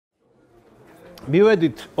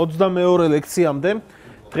მივედით 22 ლექციამდე.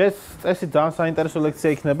 დღეს წესი ძალიან საინტერესო ლექცია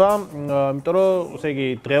იქნება, იმიტომ რომ ესე იგი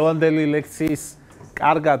დღევანდელი ლექციის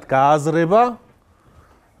კარგად გააზრება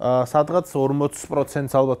სადღაც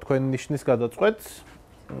 40%-ს ალბათ თქვენ ნიშნის გადაწყვეტს.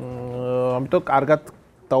 ამიტომ კარგად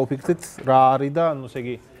დაუფიქრეთ რა არის და ანუ ესე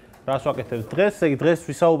იგი რას ვაკეთებთ დღეს. ესე იგი დღეს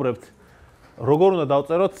ვისაუბრებთ როგორ უნდა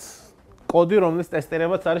დავწეროთ კოდი, რომლის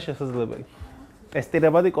ტესტირებაც არის შესაძლებელი.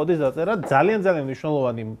 ტესტირებადი კოდის დაწერა ძალიან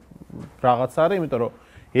მნიშვნელოვანი რაღაც არის, იმიტომ რომ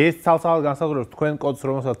ეს ცალ-ცალად განსაზღვრავს თქვენ კოდს,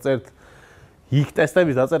 რომელსაც წერთ, იქ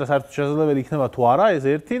ტესტების დაწერა საერთოდ შესაძლებელი იქნება თუ არა, ეს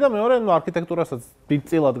ერთი და მეორე, ну არქიტექტურასაც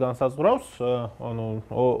დიდწილად განსაზღვრავს, ანუ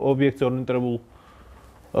ობიექტზე ორიენტირებულ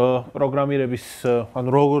პროგრამირების, ანუ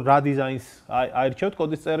რა დიზაინს აირჩევთ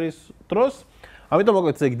კოდის წერის დროს. ამიტომ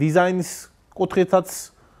მოკლედ ეს დიზაინის კუთხითაც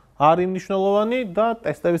არის მნიშვნელოვანი და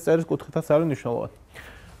ტესტების წერის კუთხითაც არის მნიშვნელოვანი.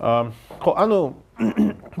 ხო, ანუ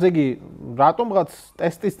ესე იგი რატომღაც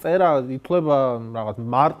ტესტის წერა ითვლება რაღაც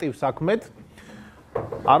მარტივ საქმედ,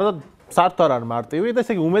 არა საერთოდ არ არის მარტივი და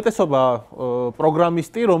ესე იგი უმეტესობა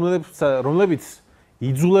პროგრამისტი, რომლებიც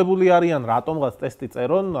იძულებული არიან რატომღაც ტესტი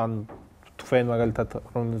წერონ, ან თქვენ მაგალითად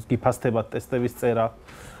რომელსაც გიფასდებათ ტესტების წერა,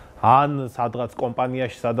 ან სადღაც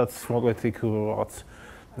კომპანიაში, სადაც მოკლედ იქ რაღაც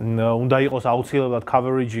უნდა იყოს აუცილებლად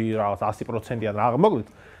coverage რაღაც 100% ან რაღაც მოკლედ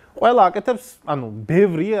ყველა აკეთებს, ანუ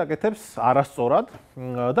ბევრი აკეთებს არასწორად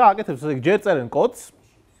და აკეთებს ესე იგი ჯერ წერენ კოდს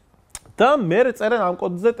და მერე წერენ ამ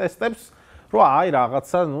კოდზე ტესტებს, რომ აი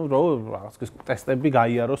რაღაცა, ნუ რაღაც ტესტები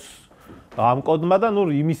გაიაროს ამ კოდმა და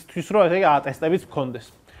ნუ იმისთვის, რომ ესე იგი ტესტებიც მქონდეს.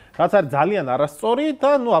 რაც არის ძალიან არასწორი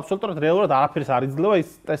და ნუ აბსოლუტურად რეალურად არაფერს არ იძლევა ის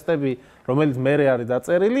ტესტები, რომელიც მერე არის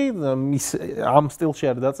დაწერილი, ამ სტილში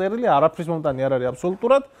არის დაწერილი, არაფრის მომტანი არ არის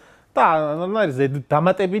აბსოლუტურად და არის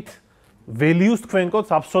დამატებით values თქვენ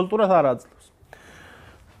კოდს აბსოლუტურად არ აძლევს.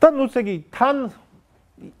 და ნუ ესე იგი თან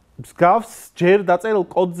მსგავს ჯერ დაწერილ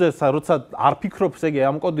კოდზე, როცა არ ფიქრობ ესე იგი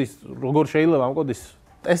ამ კოდის როგორ შეიძლება ამ კოდის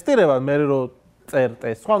ტესტირება, მერე რო წერ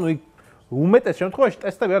ტესტს. ხო, ანუ უმეტეს შემთხვევაში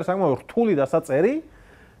ტესტები არის საკმაოდ რთული დასაწერი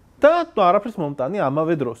და არაფრის მომტანი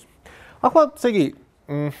ამავე დროს. ახლა ესე იგი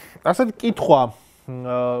ასეთი კითხვა,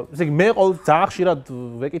 ესე იგი მე ძალიან ხშირად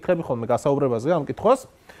ვეკითხები ხოლმე გასაუბრებაზე ამ კითხვას.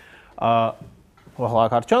 ახლა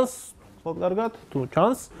აქ არ ჩანს კარგად, თუ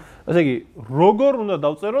ჩანს. ესე იგი, როგორ უნდა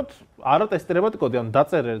დავწეროთ არატესტირებადი კოდი? ანუ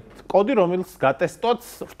დაწერეთ კოდი, რომელიც გატესტოთ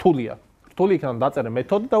რთულია. რთული იქნება დაწერე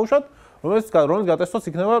მეთოდი დაუშვათ, რომელიც გატესტოთ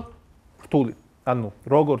იქნება რთული. ანუ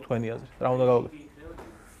როგორ თქვენი აზრით, რა უნდა გავაკეთოთ?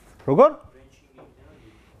 როგორ?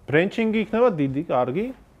 ბრენჩინგი იქნება დიდი, კარგი.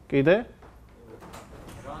 კიდე?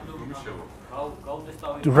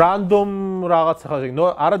 რანდომ რაღაცა ხარ, ნუ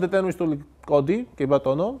არადეტერმინისტული კოდი, კი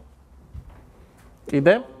ბატონო.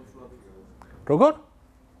 კიდე? როგორ?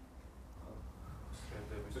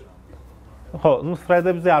 ხო, ნუ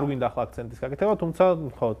thread-ებზე არ გვინდა ახლა აქცენტის გაკეთება, თუმცა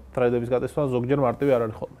ხო, thread-ების გატესტვა ზოგჯერ მარტივი არ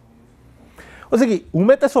არის ხოლმე. ესე იგი,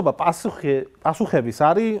 უმეტესობა პასუხების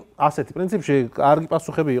არის ასეთი პრინციპში, კარგი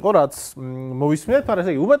პასუხები იყო, რაც მოვისმინეთ, მაგრამ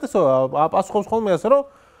ესე იგი, უმეტესობა პასუხობს ხოლმე ასე, რომ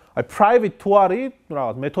აი private თუ არის,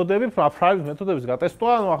 რაღაც მეთოდები, private მეთოდების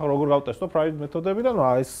გატესტვა, ну ახლა როგორ გავტესტო private მეთოდები და ну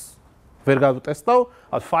აი ეს ვერ გავტესტავ,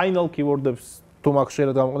 აი final keyword-ებს თუ მაქვს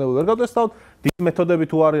შეიძლება გამოყენებული ვერ გავტესტავთ, დიდი მეთოდები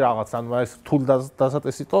თუ არის რაღაც, ანუ ეს რთული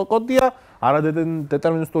დასატესტი კოდია,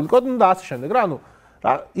 არადეტერმინისტული კოდი და ასე შემდეგ რა, ანუ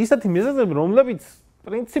რა ისეთი მიზეზები, რომლებიც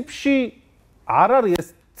პრინციპში არ არის ეს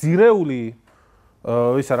ძირეული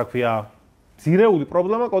ისა რა ქვია, ძირეული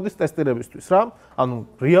პრობლემა კოდის ტესტირებისთვის რა. ანუ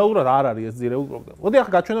რეალურად არ არის ეს ძირეული პრობლემა. მოდი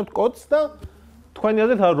ახლა გაჩვენებთ კოდს და თქვენი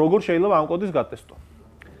აზრით როგორ შეიძლება ამ კოდის გატესტვა.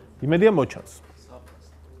 იმედია მოჩანს.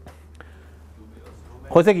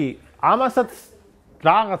 ხო, ესე იგი, ამასაც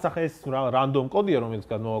რაღაც ახლა ეს რანდომ კოდია, რომელიც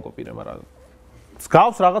გადმოვაკოპირე, მაგრამ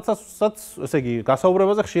მსგავს რაღაცასაც, ესე იგი,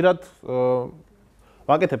 გასაუბრებაზე ხშირად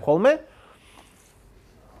ვაკეთებ ხოლმე.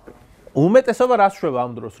 უმეტესობა რას შვება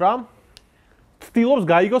ამ დროს რა? ცდილობს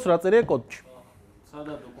გაიგოს რა წერია კოდში.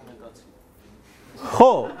 სადა დოკუმენტაცია.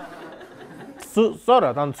 ხო.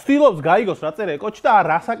 სწორად, ანუ ცდილობს გაიგოს რა წერია კოდში და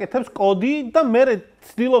რას აკეთებს კოდი და მე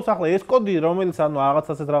ცდილობს ახლა ეს კოდი, რომელიც ანუ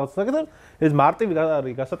რაღაცას აკეთებს, ეს მარტივი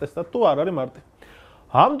არის გასატესტად თუ არ არის მარტივი.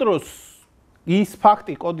 ამ დროს ის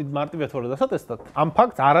ფაქტი კოდი მარტივია თუ არა დასატესტად, ამ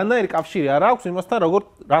ფაქტს არანაირი კავშირი არ აქვს იმასთან, როგორ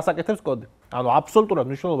რას აკეთებს კოდი. ანუ აბსოლუტურად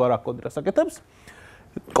მნიშვნელობა არ აქვს კოდი რას აკეთებს.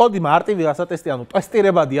 კოდი მარტივი გასატესტი, ანუ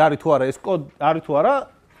ტესტირებადი არის თუ არა ეს კოდი არის თუ არა,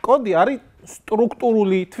 კოდი არის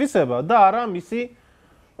სტრუქტურული თვისება და არა მისი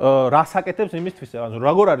რას აკეთებს იმის თვისება. ანუ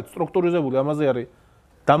როგორ არის სტრუქტურიზებული, ამაზე არის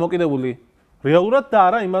დამოკიდებული რეალურად და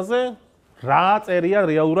არა იმაზე რა წერია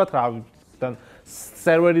რეალურად რა.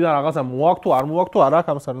 სერვერიდან რაღაცა მოაქვს თუ არ მოაქვს თუ არ აქვს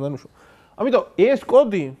ამას არ უნდა ნიშნავს. ამიტომ ეს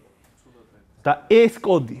კოდი და ეს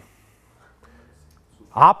კოდი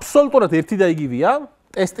აბსოლუტურად ერთი და იგივეა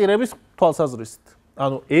ტესტირების თვალსაზრისით.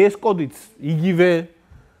 ანუ ეს კოდიც იგივე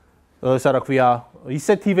ესა რა ქვია,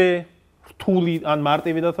 ისეთივე რთული ან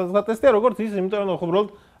მარტივი დატესტია, როგორც ის, იმიტომ რომ უბრალოდ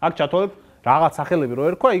აქ ჩათვალეთ რაღაც სახელები რო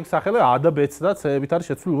ერქვა, იქ სახელი A და B-ც და C-ით არის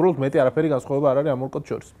შეცვლილი, უბრალოდ მეტი არაფერი განსხვავება არ არის ამ ორ კოდს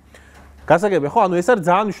შორის. გასაგებია, ხო? ანუ ეს არის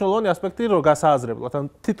ძალიან მნიშვნელოვანი ასპექტი, რომ გასააზრებლად. ან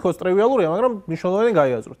თითქოს ტრივიალურია, მაგრამ მნიშვნელოვანი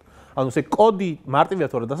გაიაზროთ. ანუ ეს კოდი მარტივია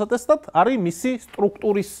თორე დასატესტად, არის მისი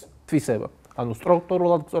სტრუქტურის თვისება. ანუ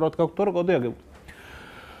სტრუქტურულად სწორად გაქვთ რომ კოდი აგებული.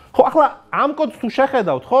 ხო, ახლა ამ კოდს თუ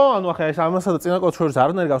შეხედავთ, ხო? ანუ ახლა ეს ამასა და წინა კოდს შორის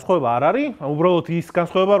არანაირი განსხვავება არ არის. უბრალოდ ის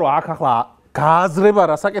განსხვავება, რომ აქ ახლა გააზრება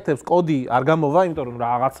რასაკეთებს კოდი არ გამოვა, იმიტომ რომ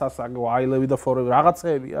რაღაცას while-ები და for-ები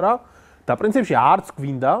რაღაცეებია რა. და პრინციპში არც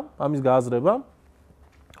გვინდა ამის გააზრება.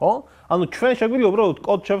 ხო? ანუ ჩვენ შეგვიძლია უბრალოდ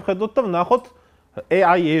კოდს შევხედოთ და ვნახოთ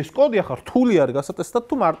აი ეს კოდი ახლა რთული არის გასატესტად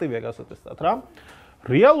თუ მარტივია გასატესტად რა.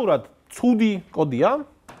 რეალურად ცუდი კოდია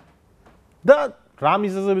და რა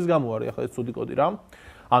მიზეზების გამო არის ახლა ეს ცუდი კოდი რა.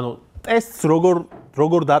 ანუ ტესტს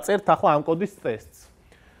როგორ დაწერთ ახლა ამ კოდის ტესტს.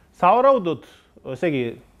 სავარაუდოდ, ესე იგი,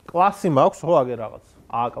 კლასი მაქვს, ხო, აგერ რაღაც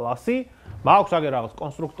A კლასი, მაქვს აგერ რაღაც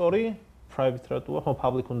კონსტრუქტორი, private რატოა, ხო,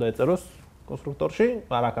 public უნდა ეწეროს კონსტრუქტორში,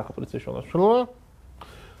 არა აქ ახლა პრინციპში უნდა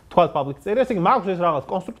თქვა public წერია, ესე იგი, მაქვს ეს რაღაც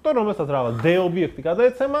კონსტრუქტორი, რომელსაც რაღაც D ობიექტი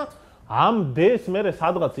გადაეცემა, ამ D-ს მე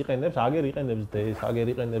სადღაც იყენებს, აგერ იყენებს D-ს, აგერ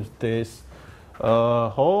იყენებს D-ს,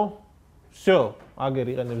 ხო, всё, აგერ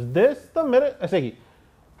იყენებს D-ს და მე ესე იგი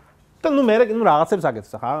და ნუ მე რაღაცებს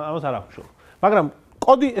აკეთებს ახლა ამას არ აქვს. მაგრამ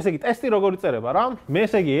კოდი, ესე იგი, ტესტი როგორ იწერება რა? მე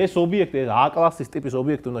ესე იგი ეს ობიექტი, ეს A კლასის ტიპის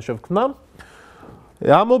ობიექტი უნდა შევქმნა.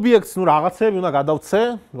 ამ ობიექტს ნუ რაღაცები უნდა გადავცე,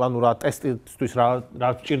 ანუ რა ტესტისთვის რა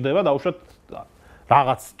სჭირდება, დაუშვათ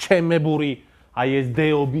რაღაც ჩემებური აი ეს D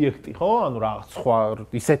ობიექტი, ხო? ანუ რაღაც სხვა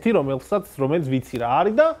ისეთი, რომელიც ვიცი რა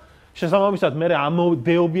არის და შესაბამისად მე ამ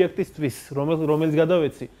D ობიექტისთვის, რომელიც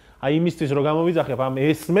გადავეცი, აი იმისთვის რომ გამოვიძახებ ამ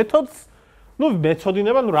ეს მეთოდს, ნუ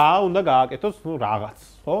მეწოდინება, ნუ რა უნდა გააკეთოს, ნუ რაღაც,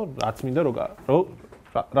 ხო? რაც მინდა რომ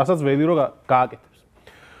რასაც ველი რომ გააკეთებს.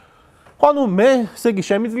 ხო, ანუ მე ესე იგი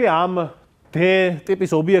შემიძლია ამ D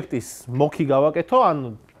ტიპის ობიექტის მოქი გავაკეთო, ან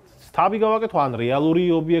სთაბი გავაკეთო, ან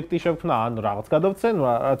რეალური ობიექტი შევქმნა, ან რაღაც გადავცე, ნუ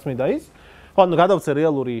რაც მინდა ის. ხო, ანუ გადავცე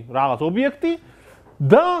რეალური რაღაც ობიექტი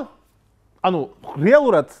და ანუ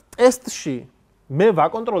რეალურად ტესტში მე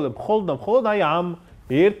ვაკონტროლებ მხოლოდ აი ამ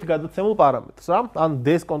ერთ გადაცემულ პარამეტრს რა. ან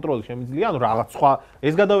D-ს კონტროლი შემიძლია, ანუ რაღაც სხვა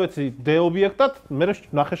ეს გადავეცი D ობიექტად, მე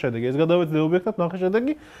ნახე შედეგი, ეს გადავეცი D ობიექტად, ნახე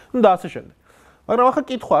შედეგი, ნუ და ასე შემდეგ. მაგრამ ახლა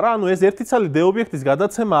კითხვა რა, ანუ ეს ერთი ცალი D ობიექტის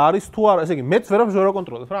გადაცემა არის თუ არა, ესე იგი მეც ვერაფერს ვერ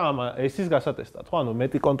ვაკონტროლებ რა, ამ ესის გასატესტად, ხო? ანუ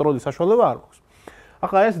მეტი კონტროლის საშუალება არ მაქვს.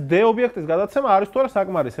 ახლა ეს D ობიექტის გადაცემა არის თუ არა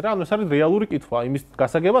საკმარისი რა, ანუ ეს არის რეალური კითხვა, იმის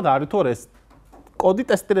გასაგებად არის თუ არა ეს კოდი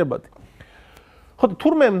ტესტირებადი. ხო,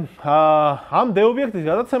 თურმე ამ D ობიექტის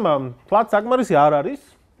გადაცემა თლაც საკმარისი არ არის.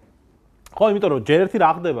 ხო, იმიტომ რომ ჯერ ერთი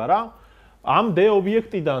რა ხდება რა, ამ D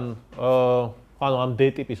ობიექტიდან, ანუ ამ D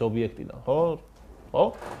ტიპის ობიექტიდან, ხო? ხო?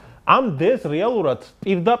 ამ D-ს რეალურად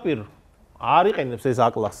პირდაპირ არ იყენებს ეს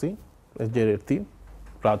A კლასი, ეს ჯერ ერთი,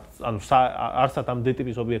 რაც ანუ არსად ამ D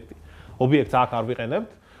ტიპის ობიექტს აქ არ ვიყენებთ.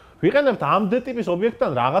 ვიყენებთ ამ D ტიპის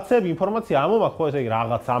ობიექტთან რაღაცები ინფორმაცია ამომაქვს, ხო, ესე იგი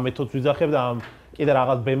რაღაც A მეთოდს ვიძახებ და ამ კიდე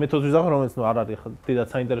რაღაც B მეთოდს ვიძახებ, რომელიც ნუ არ არის ხო დიდად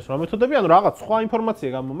საინტერესო რა მეთოდები, ანუ რაღაც სხვა ინფორმაცია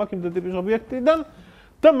გამომაქვს იმ D ტიპის ობიექტიდან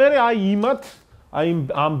და მე აი იმათ აი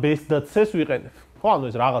ამ B-ს და C-ს ვიყენებ. ხო, ანუ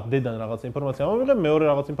ეს რაღაც D-დან რაღაც ინფორმაცია მომიღებ, მეორე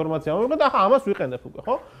რაღაც ინფორმაცია მომიღებ და ახლა ამას ვიყენებ უკვე,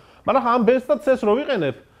 ხო? მაგრამ ამ B-ს და C-ს რო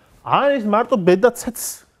ვიყენებ, ეს მარტო B და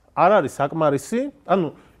C-ს არ არის საკმარისი, ანუ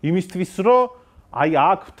იმისთვის რომ აი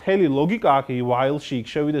აქ მთელი ლოგიკა აქ while-ში იქ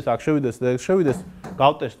შევიდეს, აქ შევიდეს და ეგ შევიდეს,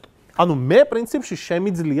 გავტესტო. ანუ მე პრინციპში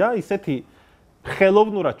შემიძლია ისეთი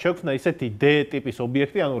ხელოვნურად შევქმნა ისეთი D ტიპის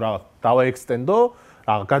ობიექტი, ანუ რაღაც დავაექსტენდო,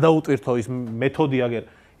 რაღაც გადაუტვირთო ის მეთოდი აგერ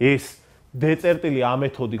ეს D წერტილი A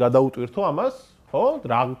მეთოდი გადაუტვირთო ამას, ხო?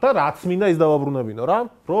 და რაც მინდა ის დავაბრუნებინო რა,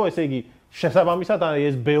 რომ ესე იგი შესაბამისად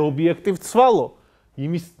ეს B ობიექტი ვცვალო,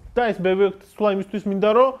 იმის და ეს B ობიექტი ვცვალო იმისთვის მინდა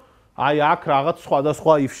რომ აი აქ რაღაც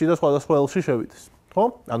სხვადასხვა if-ში და სხვადასხვა else-ში შევიდეს, ხო?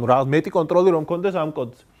 ანუ რაღაც მეტი კონტროლი რომ მქონდეს ამ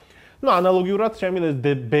კოდზე. ნუ ანალოგიურად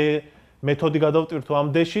შემიძლია B მეთოდი გადავტვირთო ამ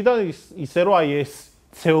D-ში და ისე რომ აი ეს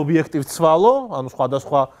C ობიექტი ვცვალო, ანუ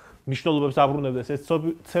სხვადასხვა მნიშვნელობებს აბრუნებდეს ეს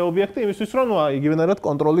C ობიექტი იმისთვის რომ ნუ იგივენაირად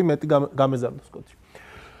კონტროლი მეტი გამეზარდოს კოდში.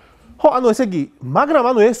 ხო, ანუ ესე იგი, მაგრამ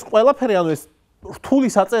ანუ ეს ყველაფერი, ანუ ეს რთული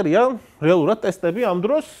საწერია, რეალურად ტესტები ამ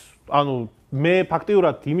დროს, ანუ მე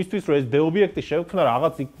ფაქტიურად იმისთვის რომ ეს D ობიექტი შევქმნა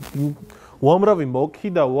რაღაც უამრავი მოქი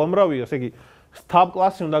და უამრავი, ესე იგი, stab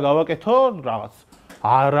კლასი უნდა გავაკეთო, რაღაც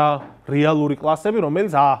არა რეალური კლასები,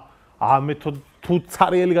 რომელიც მეთოდ თუ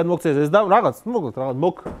ცარიელი გადმოგცეს ეს და რაღაც, ნუ მოკლედ რაღაც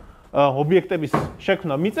მოკ ობიექტების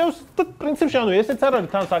შექმნა მიწევს და პრინციპში ანუ ესეც არ არის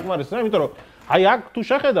თან საკმარისი რა, იმიტომ რომ აი აქ თუ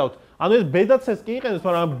შეხედავთ, ანუ ეს ბედაცეს კი იყენებს,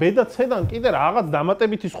 მაგრამ ბედაცედან კიდე რაღაც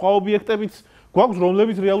დამატებითი სხვა ობიექტებიც გვაქვს,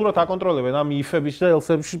 რომლებიც რეალურად აკონტროლებენ ამ if-ების და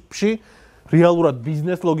else-ებში, რეალურად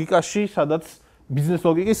ბიზნეს ლოგიკაში, სადაც ბიზნეს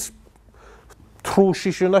ლოგიკის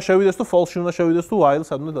true-ში უნდა შევიდეს თუ false-ში უნდა შევიდეს თუ while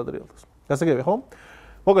სადმე დადრიალდეს. გასაგებია, ხო?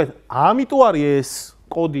 მოკლედ, ამიტომ არის ეს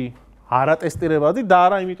კოდი არატესტირებადი და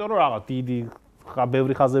არა იმიტომ, რომ რაღაც დიდი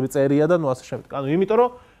ბევრი ხაზები წერია და ნუ ასე შემდეგ. ანუ იმიტომ, რომ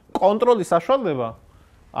კონტროლის საშუალება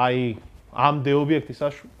აი ამ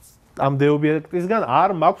D ობიექტისგან არ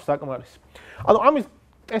მაქვს საკმარისი. ანუ ამის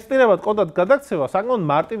ტესტირებად კოდად გადაქცევა საკმაოდ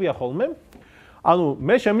მარტივია ხოლმე. ანუ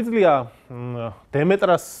მე შემიძლია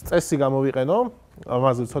დემეტრას წესი გამოვიყენო,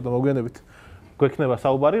 ამაზე ცოტა მოგვიანებით გვექნება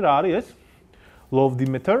საუბარი, რა არის ეს? Law of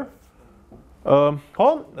Demeter. ხო,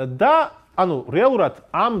 და ანუ რეალურად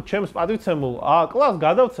ამ ჩემს პატივცემულ კლასს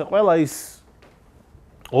გადავცე ყველა ის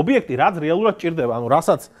ობიექტი, რაც რეალურად ჭირდება, ანუ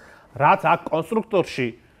რაც აქ კონსტრუქტორში,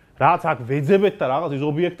 რაც აქ ვეძებეთ და რაღაც ის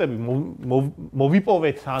ობიექტები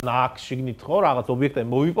მოვიპოვეთ ან აქ შიგნით ხო, რაღაც ობიექტები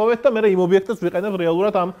მოვიპოვეთ და მე იმ ობიექტებს ვიყენებ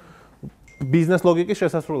რეალურად ამ ბიზნეს ლოგიკის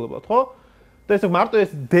შესასრულებლად, ხო? და ეს მარტო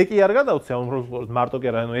ეს D კი არ გადავცე, მარტო კი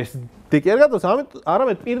არა, ანუ ეს D კი არ გადავცე,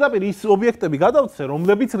 არამედ პირდაპირ ის ობიექტები გადავცე,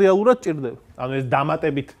 რომლებიც რეალურად ჭირდება. ანუ ეს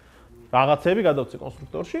დამატებით რაღაცები გადავცე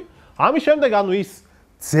კონსტრუქტორში. ამის შემდეგ ანუ ის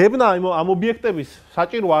ძებნა ამ ობიექტების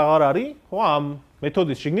საჭირო აღარ არის, ხო, ამ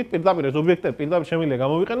მეთოდის შიგნით პირდაპირ ეს ობიექტები პირდაპირ შემიძლია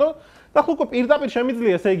გამოვიყენო და ხო უკვე პირდაპირ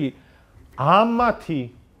შემიძლია ესე იგი ამათი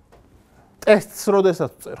ტესტს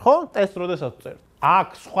როდესაც წერ, ხო? ტესტს როდესაც წერ. აქ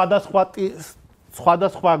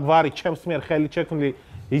სხვადასხვა გვარი ჩემს მიერ ხელით შექმნილი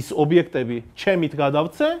ის ობიექტები ჩემით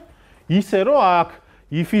გადავცე, ისე რომ აქ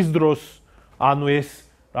if-ის დროს ანუ ეს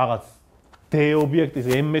რაღაც D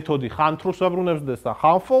ობიექტის M მეთოდი ხან truth აბრუნებს და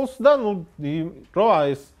ხან false და ნუ რო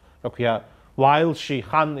ეს რა ქვია while-ში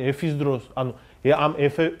ხან F-ის დროს ანუ ამ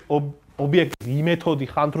F ობიექტის I მეთოდი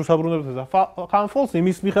ხან truth აბრუნებს და ხან false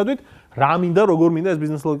იმის მიხედვით რა მინდა როგორ მინდა ეს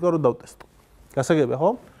ბიზნეს ლოგიკა რო დავტესტო. გასაგებია,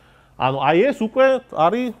 ხო? ანუ აი ეს უკვე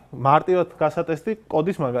არის მარტივად გასატესტი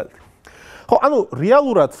კოდის მაგალითი. ხო, ანუ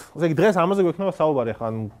რეალურად, ესე იგი დღეს ამაზე გვექნება საუბარი,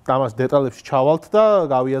 ხან ამას დეტალებში ჩავალთ და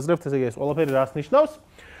გავიაზრებთ, ესე იგი ეს ყველაფერი რას ნიშნავს.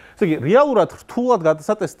 ესე იგი რეალურად რთულად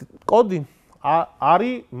გადასატესტი კოდი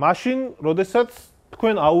არის მაშინ, როდესაც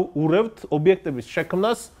თქვენ აურევთ ობიექტების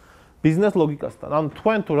შექმნას ბიზნეს ლოგიკასთან. ანუ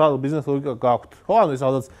თქვენ თუ რა ბიზნეს ლოგიკა გაქვთ, ხო, ანუ ეს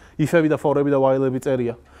სადაც if-ები და for-ები და while-ები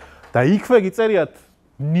წერია და იქვე გიწერიათ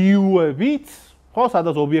new-ებიც, ხო,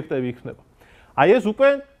 სადაც ობიექტები იქნება. აი ეს უკვე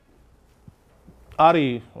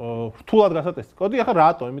არის რთულად გასატესტი კოდი. ახლა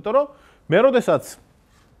რატო? იმიტომ რომ მე როდესაც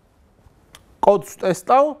კოდს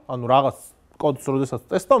ტესტავ, ანუ რაღაც კოდს როდესაც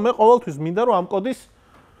ტესტავ, მე ყოველთვის მინდა რომ ამ კოდის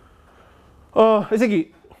ესე იგი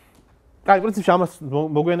კაი, პრინციპში ამას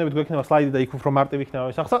მოგვიანებით გვექნება სლაიდი და იქ უფრო მარტივი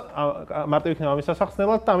იქნება ამის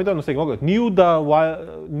სასახსნელად და ამიტომ ესე იგი მოკლედ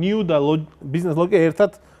new და business logika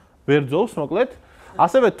ერთად ვერ ძოვს მოკლედ.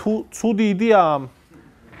 ასევე ცუდი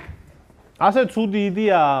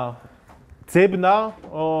იდეა ძებნა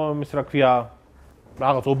ის რა ქვია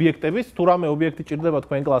რაღაც ობიექტების, თუ რამე ობიექტი ჭირდება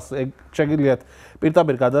თქვენ კლასს, შეგიძლიათ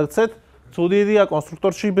პირდაპირ გადაგცეთ. ცუდი იდეა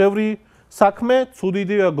კონსტრუქტორში ბევრი საქმე, ცუდი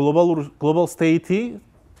იდეა global state-ი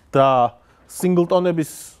და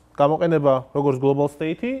singleton-ების გამოყენება როგორც global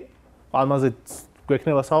state-ი, ამაზე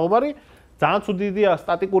გვექნება საუბარი. ძალიან ცუდი იდეა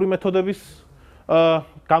სტატიკური მეთოდების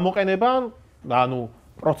გამოყენება, ანუ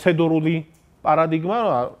პროცედურული პარადიგმა,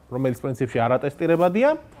 რომელიც პრინციპში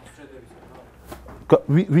არატესტირებადია.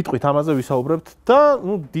 ვიტყვით ამაზე ვისაუბრებთ და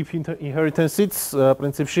ნუ deep inheritance-იც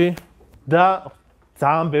პრინციპში და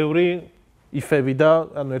ძალიან ბევრი if-ები და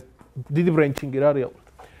ანუ დიდი branching-ი რა რეალურად.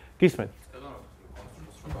 გისმენ?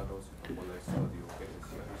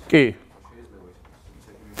 კი.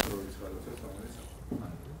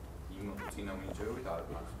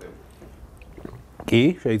 კი,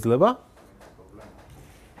 შეიძლება.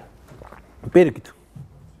 პირიქით.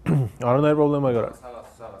 არანაირი პრობლემა არ არის.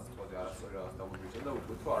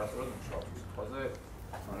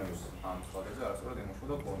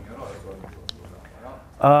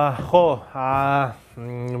 ხო,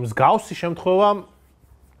 მსგავსი შემთხვევა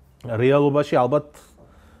რეალობაში ალბათ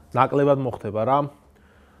ნაკლებად მოხდება რა.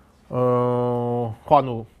 ხო,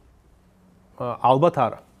 ანუ ალბათ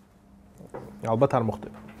არა. ალბათ არ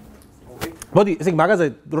მოხდება. მოდი, ესე იგი მაგაზე,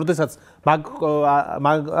 როდესაც მაგ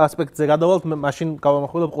ასპექტზე გადავალთ, მაშინ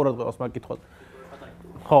გავამახვილებ ყურადღებას მაგ კითხვაზე.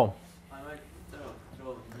 ხო.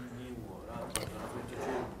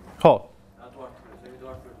 ხო.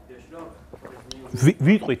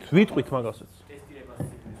 ვიტყვით მაგასაც.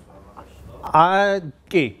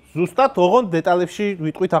 კი, ზუსტად, ოღონდ დეტალებში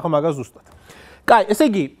ვიტყვით ახლა მაგას ზუსტად. კაი,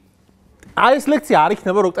 ესე იგი, აი ეს ლექცია არ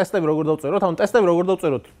იქნება რომ ტესტები როგორ დავწეროთ, ანუ ტესტები როგორ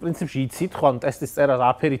დავწეროთ, პრინციპში იცით, ხო, ანუ ტესტის წერას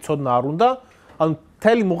არაფერი ცოდნა არ უნდა. ანუ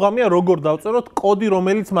მთელი მუღამია როგორ დავწეროთ კოდი,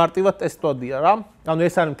 რომელიც მარტივად ტესტვადია რა. ანუ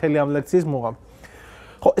ეს არის მთელი ამ ლექციის მუღამი.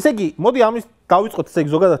 ხო, ესე იგი, მოდი ამის დავიწყოთ, ესე იგი,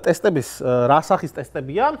 ზოგადად ტესტების რა სახის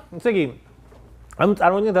ტესტებია. ესე იგი, ანუ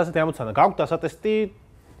წარმოვიდგინეთ ასეთი ამოცანა, გაქვთ დასატესტი,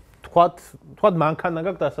 თქვათ მანქანა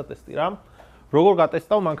გაქვთ დასატესტი რა. როგორ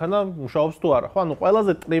გატესტავ მანქანა მუშაობს თუ არა. ხო, ანუ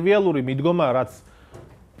ყველაზე ტრივიალური მიდგომა, რაც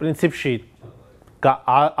პრინციპში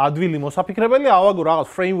ადვილი მოსაფიქრებელი, ავაგო რაღაც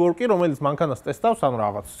ფრეიმვორკი, რომელიც მანქანას ტესტავს, ანუ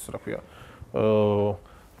რაღაც რა ქვია,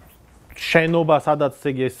 შენობა, სადაც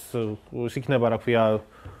ეს იქნება რა ქვია,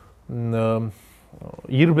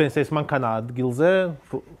 ირბენს ეს მანქანა ადგილზე,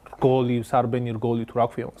 რგოლი, სარბენი რგოლი თუ რა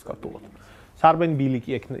ქვია მას ქართულად. სარბენი ბილიკი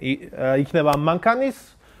იქნება ამ მანქანის,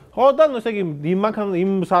 ხო და ნუ ესე იგი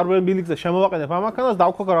იმ სარბენი ბილიკზე შემოვაყენებ ამ მანქანას,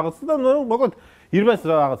 დავქოქა რაღაცა და ნუ მოკლედ ირბენს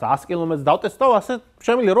რაღაც 100 კილომეტრს დავტესტავ, ასე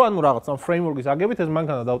შემიძლია რომ ანუ რაღაც ამ ფრეიმვორკის აგებით ეს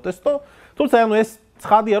მანქანა დავტესტო. თუმცა ანუ ეს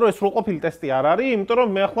ცხადია რომ ეს სრულყოფილი ტესტი არ არის, იმიტომ რომ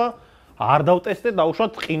მე ახლა არ დავტესტე,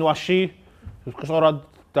 დავუშვათ ყინვაში სწორად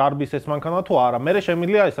დარბის ეს მანქანა თუ არა. მე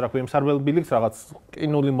შემიძლია ეს რა ქვია, იმ სარბელ ბილიკს რაღაც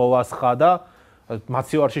ყინული მოვასხა და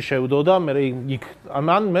მაცივარში შევდო და მე იქ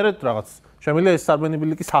ან მე რაღაც შემიძლია ეს სარბენი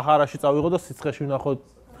ბილიკი საჰარაში წავიღო და სიცხეში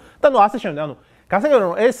ვნახო. და ნუ ასე შემდეგ, ანუ გასაგებია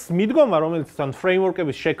რომ ეს მიდგომა, რომელიც ან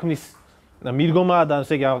ფრეიმვორკების შექმნის მიდგომაა და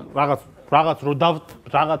ესე იგი რაღაცა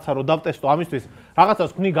რო დავტესტო ამისთვის, რაღაცას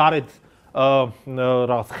ვქნი გარეთ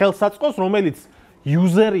რაღაც ხელსაწყოს, რომელიც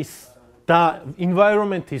user-ის და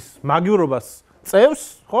environment-ის მაგივრობას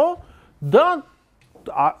წევს, ხო? და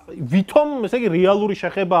ვითომ ესე იგი რეალური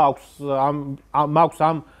შეხება აქვს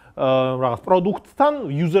ამ რაღაც პროდუქტთან,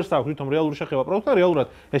 user-ს აქვს ვითომ რეალური შეხება პროდუქტთან, რეალურად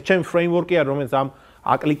ეს ჩემი ფრეიმვორკია, რომელიც ამ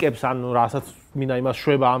აკლიკებს ან რასაც მინდა იმას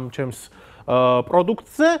შვება ამ ჩემს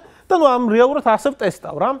პროდუქტზე და ნუ ამ რეალურად ასე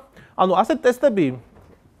ვტესტავ რა. ანუ ასეთ ტესტები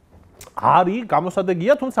არის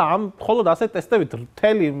გამოსადეგია, თუმცა ამ მხოლოდ ასეთ ტესტებით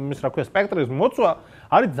მთელი ის რა ქვია სპექტრის მოცვა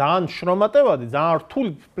არის ძალიან შრომატევადი, ძალიან რთული,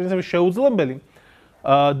 პრინციპში შეუძლებელი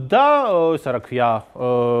და ისა რა ქვია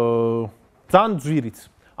ძალიან ძვირიც.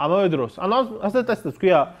 ამავე დროს, ანუ ასეთ ტესტებს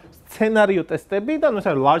ქვია სცენარიო ტესტები და ნუ ეს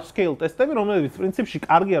არის large scale ტესტები, რომლებიც პრინციპში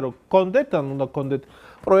კარგია რომ გქონდეთ, ან უნდა გქონდეთ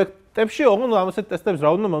პროექტებში, ოღონდ ამასეთ ტესტებს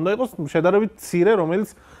რაოდენობა უნდა იყოს შედარებით მცირე, რომელიც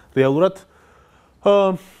რეალურად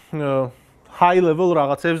high level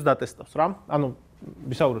რაღაცებს დატესტავს რა. ანუ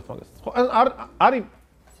ვისაუბრებთ მაგასაც. ხო, არის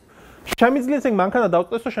შემიძლია ეს მანქანა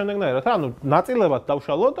დავტესტო შემდეგნაირად რა. ანუ ნაწილებად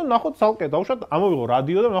დავშალო და ნახოთ ცალკე დავუშვათ, ამოვიღო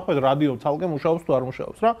რადიო და ნახოთ რადიო ცალკე მუშაობს თუ არ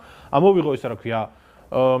მუშაობს რა. ამოვიღო ის რა ქვია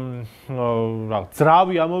რაღაც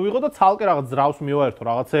ძრავი ამოვიღო და ცალკე რაღაც ძრავს მივაერთო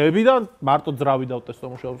რაღაცეები და მარტო ძრავი დავტესტო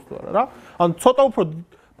მუშაობს თუ არა რა. ანუ ცოტა უფრო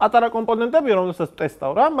პატარა კომპონენტებია, რომელსაც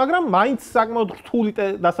ტესტავ რა, მაგრამ მაინც საკმაოდ რთული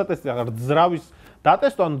დასატესტი აღარ ძრავის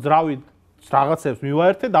დატესტო, ანუ ძრავი რაღაცებს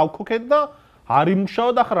მივაერთე, დავქოქეთ და არ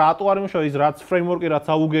იმუშავა და ახლა რატო არ იმუშავა ის რაც ფრეიმვორკი რაც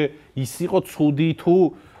აუგე ის იყო ცუდი თუ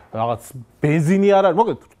რაღაც ბენზინი არ არის.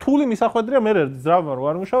 მოკლედ რთული მისახვედრია მე ძრავმა რო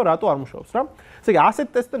არ იმუშავა, რატო არ მუშაობს რა. ესე იგი ასეთ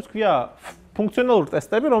ტესტებს ქვია ფუნქციონალური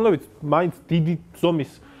ტესტები, რომლებიც მაინც დიდი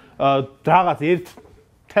ზომის რაღაც ერთ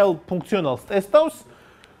თელ ფუნქციონალს ტესტავს,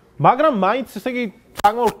 მაგრამ მაინც ესე იგი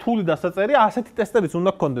საკმაოდ რთული დასაწერია, ასეთი ტესტებიც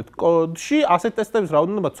უნდა გქონდეთ კოდში, ასეთ ტესტების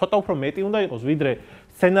რაოდენობა ცოტა უფრო მეტი უნდა იყოს, ვიდრე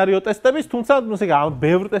სცენარიო ტესტების, თუმცა ესე იგი ამ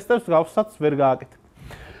ბევრ ტესტებს გავსაც ვერ გააკეთებ.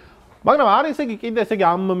 მაგრამ არის ესე იგი კიდე ესე იგი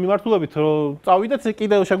ამ მიმართულებით რომ წავიდეთ, ესე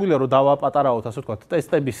კიდე შეგვიძლია რომ დავაპატარაოთ, ასე ვთქვათ,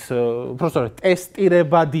 ტესტების, უბრალოდ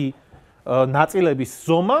ტესტირებადი ნაწილების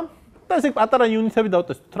ზომა და ესე პატარა იუნიტები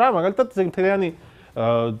დავტესტოთ რა, მაგალითად ესე მთლიანი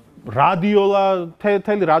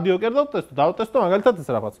თელი რადიო კერდავ დავტესტო მაგალითად ეს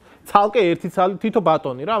რაღაც ცალკე ერთი თითო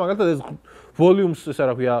ბატონი რა, მაგალითად ეს ვოლიუმს ესე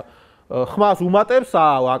რა ქვია ხმას უმატებს,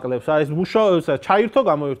 აკლებს, ეს მუშაობს, ჩაირთო,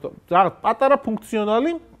 გამოირთო. რაღაც პატარა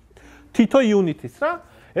ფუნქციონალი თითო იუნიტის რა.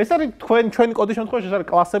 ეს არის ჩვენი კოდის შემთხვევაში ეს არის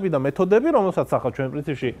კლასები და მეთოდები, რომელსაც ახლა ჩვენ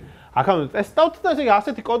პრინციპში აქამდე ტესტავთ და ესე იგი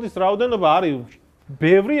ასეთი კოდის რაოდენობა არის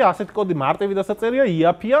ბევრი, ასეთი კოდი მარტივი დასაწერია,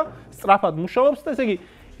 იაფია, სწრაფად მუშაობს და ესე იგი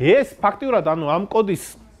ეს ფაქტიურად ანუ ამ კოდის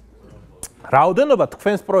რაოდენობა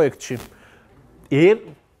თქვენს პროექტში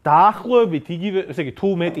დაახლოებით იგივე, ესე იგი თუ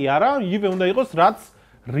მეტი არა, იგივე უნდა იყოს, რაც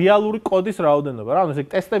რეალური კოდის რაოდენობა რა. ანუ ესე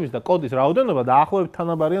იგი ტესტების და კოდის რაოდენობა დაახლოებით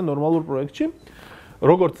თანაბარია ნორმალურ პროექტში,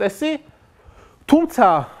 როგორც წესი. თუმცა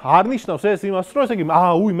არ ნიშნავს ეს იმას, რომ ესე იგი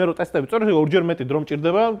მე რო ტესტები წორ, ესე იგი ორჯერ მეტი დრო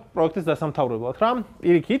მჭირდება პროექტის დასამთავრებლად რა.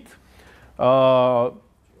 პირიქით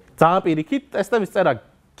ძალიან პირიქით ტესტების წერა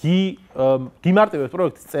გიმარტივებს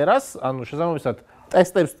პროექტის წერას, ანუ შესაბამისად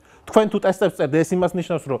ტესტებს თქვენ თუ ტესტებს წერთ, ეს იმას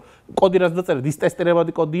ნიშნავს, რომ კოდი რაც დაწერეთ, ის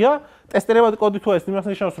ტესტირებადი კოდია. ტესტირებადი კოდი თუ ეს იმას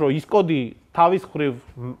ნიშნავს, რომ ის კოდი თავის მხრივ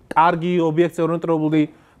კარგი ობიექტზე ორიენტირებული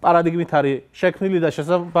პარადიგმით არის შექმნილი და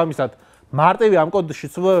შესაბამისად მარტივი ამ კოდში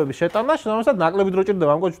ცვლილებების შეტანა, შესაბამისად ნაკლები დრო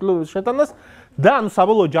ჭირდება ამ კოდში ცვლილებების შეტანას და ანუ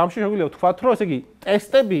საბოლოო ჯამში შეგვიძლია ვთქვათ, რომ ესე იგი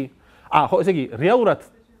ტესტები ხო, ესე იგი, რეალურად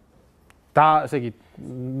და ესე იგი,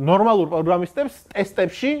 ნორმალურ პროგრამისტებს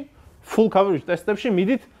ტესტებში, full coverage ტესტებში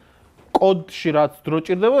მიდით კოდში რაც დრო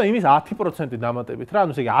ჭირდება და იმის 10% დამატებით რა,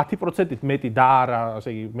 ანუ ესე იგი 10%-ით მეტი და არა,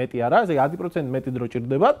 ესე იგი მეტი არა, ესე იგი 10% მეტი დრო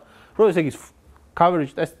ჭირდებათ, რომ ესე იგი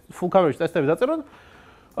full coverage ტესტები დაწეროთ.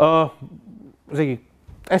 ესე იგი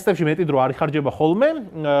ტესტებში მეტი დრო არ იხარჯება ხოლმე,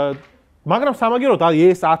 მაგრამ სამაგიეროდ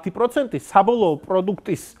ეს 10% საბოლოო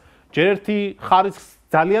პროდუქტის ჯერ ერთი ხარისხს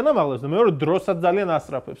ძალიან ამაღლებს და მეორე დროსაც ძალიან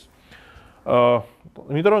ასწრაფებს.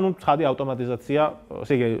 იმიტომ რომ ცხადი ავტომატიზაცია,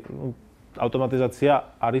 ესე იგი ავტომატიზაცია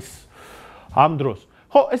არის ამ დროს.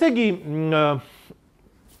 ხო, ესე იგი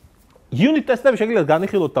unit ტესტები შეგიძლიათ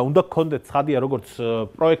განიხილოთ და უნდა გქონდეთ ცხადია როგორც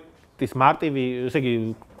პროექტის მარტივი, ესე იგი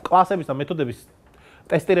კლასების და მეთოდების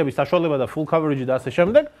ტესტირების საშუალება და full coverage და ასე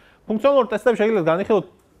შემდეგ. ფუნქციონალური ტესტები შეგიძლიათ განიხილოთ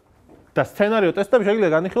და სცენარიო ტესტები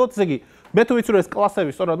შეგიძლიათ განიხილოთ, ესე იგი მე თუ ვიცი რომ ეს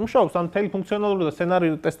კლასები სწორად მუშაობს, ან მთელი ფუნქციონალური და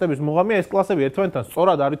სცენარიო ტესტების მუღამია ეს კლასები ერთმანეთთან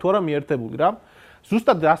სწორად არის თუ არა მიერთებული რა.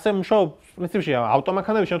 ზუსტად ასე მუშაობს პრინციპში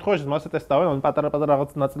ავტომანქანების შემთხვევაში მასე ტესტავენ, ან პატარა-პატარა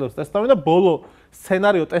რაღაც ნაწილებს ტესტავენ და ბოლო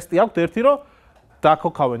სცენარიო ტესტი აქვს ერთი რომ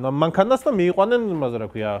დაქოქავენ მანქანას და მიიყვანენ იმაზე რა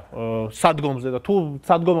ქვია სადგომზე და თუ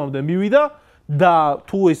სადგომამდე მივიდა და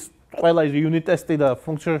თუ ეს ყველა ის unit ტესტი და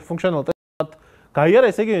functional ტესტად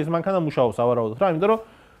გაიარა, ესე იგი ეს მანქანა მუშაობს ავარაუდოდ რა, იმიტომ რომ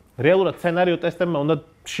რეალურად სცენარიო ტესტებმა უნდა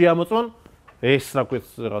შეამოწმონ ეს რა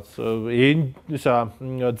ქვია რაღაც ისა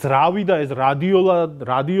ძრავი და ეს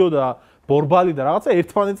რადიო და ბორბალი და რაღაცა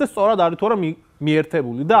ერთმანეთზე სწორად არის თუ არა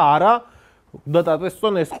მიერთებული და არა უნდა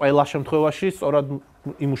დაწესონ ეს ყველა შემთხვევაში სწორად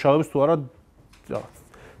იმუშავებს თუ არა რაღაც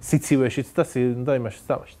სიცივეშიც და იმაშიც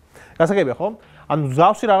და ამაშიც. გასაგებია ხო? ანუ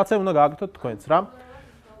ზავში რაღაცა უნდა გააკეთოთ თქვენც რა.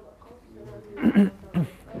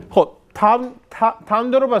 ხო,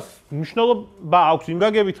 თანმიმდევრობას მნიშვნელობა აქვს იმ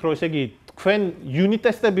გაგებით, რომ ესე იგი თქვენ unit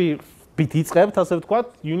ტესტებით იწყებთ, ასე ვთქვათ,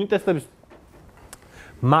 unit ტესტების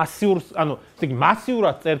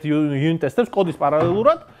მასიურად წერთ unit ტესტებს კოდის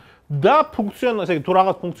პარალელურად და ესე იგი თუ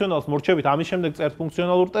რაღაც ფუნქციონალს მორჩებით, ამის შემდეგ წერთ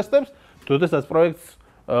ფუნქციონალურ ტესტებს, როდესაც პროექტს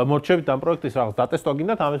მორჩებით ამ პროექტის რაღაც დატესტვა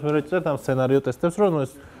გინდათ, ამის მერე წერთ ამ სცენარიო ტესტებს, რომ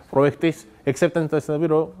ეს პროექტის acceptance ტესტები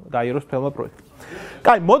რომ გაიაროს თელმა პროექტს.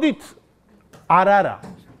 კაი, მოდით არა.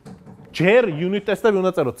 ჯერ unit ტესტები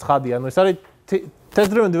უნდა წეროთ ცხადი, ანუ ეს არის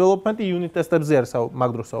test driven development-ი unit ტესტებზე არის მაგ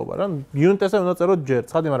დროს საუბარი, რა. unit ტესტები უნდა წეროთ ჯერ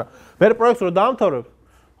ცხადი, მაგრამ მე პროექტს რო დაამთავრებ,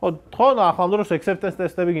 ხო, ახლა ამ დროს acceptance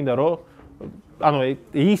ტესტები გინდა, რომ ანუ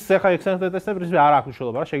ის ახლა acceptance ტესტები არ აქვს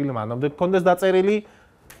მნიშვნელობა, რა. შეიძლება მანამდე გქონდეს დაწერილი,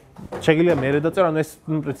 შეიძლება მერე დაწერო, ანუ ეს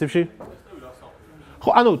პრინციპში ხო,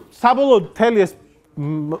 ანუ საბოლოოდ მთელი ეს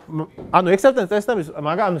ანუ acceptance ტესტების,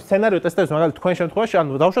 ანუ სცენარიო ტესტების მაგალითად თქვენ შემთხვევაში,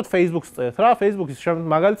 ანუ დავუშვათ Facebook-ს წერთ რა, Facebook-ის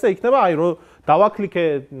მაგალითზე იქნება, აი რომ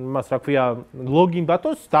დავაკლიკე იმას, რა ქვია, login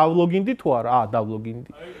ბატონს, დავლოგინდი თუ არა, დავლოგინდი.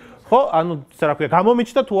 ხო, ანუ ისე რა ქვია,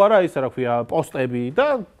 გამომიჩნდა თუ არა ის რა ქვია, პოსტები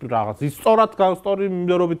და რაღაც ის სწორად სწორი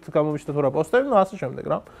მიმდევრობით გამომიჩნდა თუ არა პოსტები, ну ასე შემდეგ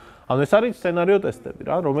რა. ანუ ეს არის სცენარიო ტესტები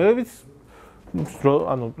რა, რომელებიც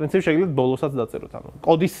ანუ პრინციპში შეგიძლიათ ბოლოსაც დაწეროთ, ანუ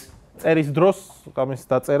კოდის წერის დროს გამის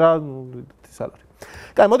დაწერა ის არ არის.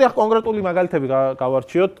 კაი, მოდი ახლა კონკრეტული მაგალითები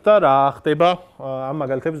გავარჩიოთ და რა ხდება ამ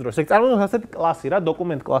მაგალითების დროს. ეგ წარმოიდგინეთ ასეთი კლასი რა,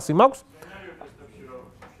 დოკუმენტ კლასი მაქვს.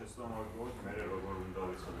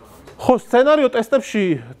 ხო, სცენარიო ტესტებში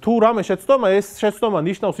თუ რამე შეცდომა, ეს შეცდომა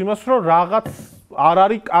ნიშნავს იმას, რომ რაღაც არ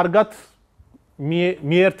არის კარგად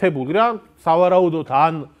მიერთებული რა, სავარაუდოდ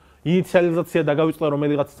ან ინიციალიზაცია დაგავიწყდა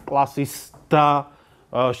რომელიღაც კლასის და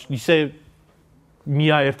ისე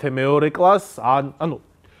მიაერთე მეორე კლასს, ანუ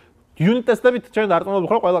unit ტესტებით ჩვენ დარწმუნებული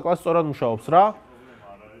ხარ, ყველა კლასი სწორად მუშაობს რა.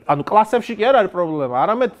 ანუ კლასებში კი არ არის პრობლემა,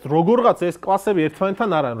 არამედ როგორღაც ეს კლასები ერთმანეთთან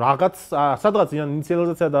არ არის, რაღაც სადღაც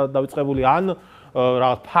ინიციალიზაცია დავიწყებული, ან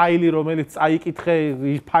რაღაც ფაილი, რომელიც წაიკითხე,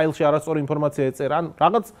 ის ფაილში არასწორი ინფორმაცია ეწერა, ან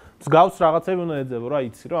რაღაც მსგავს რაღაცები უნდა ეძებო რა,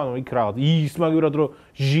 იცი რა, ანუ იქ რაღაც ის მაგივრად რომ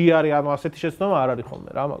ჟი არის, ანუ ასეთი შეცდომა არ არის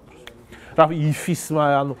ხოლმე რა მაგ დროს. რა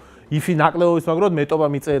ანუ if-ი ნაკლებობის მაგრად მეტობა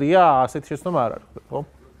მიწერია, ასეთი შეცდომა არ არის, ხო?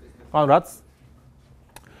 ანუ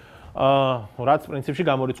რაც პრინციპში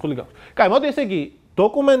გამორიცხული გაქვს. კაი, მოდი ესე იგი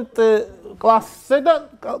დოკუმენტ კლასზე და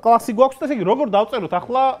კლასი გვაქვს და ესე იგი როგორ დავწეროთ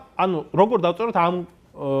ახლა, ანუ როგორ დავწეროთ ამ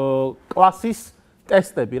კლასის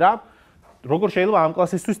ტესტები რა. როგორ შეიძლება ამ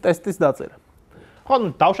კლასისთვის ტესტის დაწერა. ხო,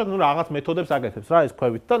 ანუ დავუშვათ რაღაც მეთოდებს აკეთებს რა ეს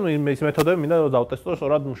ქვევით და ის მეთოდები მინდა რომ დავტესტო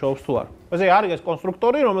სწორად მუშაობს თუ არა. ესე არის ეს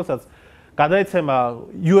კონსტრუქტორი, რომელსაც გადაეცემა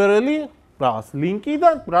URL-ი, რაღაც ლინკი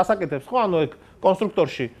და რას აკეთებს ხო? ანუ ეგ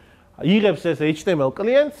კონსტრუქტორში იღებს ეს HTML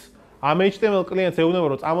კლიენტს, ამ HTML კლიენტს ეუბნება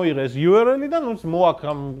რომ წამოიღეს URL-ი და ნუ მოაქვს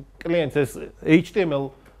ამ კლიენტს ეს HTML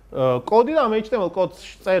კოდი და ამ HTML კოდს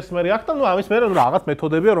წერს მე აქ და ნუ ამის მერე რაღაც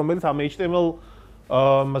მეთოდებია, რომელიც ამ HTML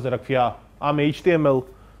მასე რა ქვია, ამ HTML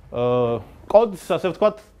კოდს ასე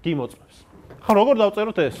ვთქვათ გიმოწმებს. ხო, როგორ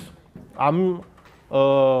დავწეროთ ეს?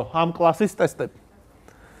 ამ კლასის ტესტები.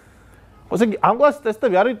 ესე იგი, ამ კლასის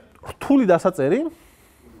ტესტები არის რთული დასაწერი.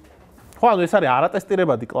 ხო, ანუ ეს არის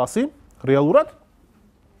არატესტირებადი კლასი, რეალურად.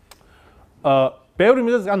 ბევრი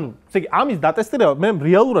მიზეზი, ანუ ესე იგი, ამის დატესტირება მე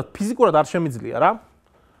რეალურად ფიზიკურად არ შემიძლია რა.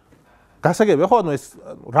 გასაგებია ხო, ანუ ეს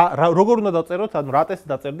როგორ უნდა დაწეროთ, ანუ რა ტესტი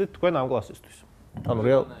დაწერდით თქვენ ამ კლასისთვის. ანუ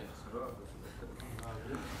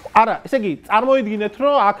არა, ესე იგი, წარმოიდგინეთ,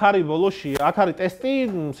 რომ აქ არის ბოლოში, აქ არის ტესტი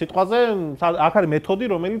სიტყვაზე, აქ არის მეთოდი,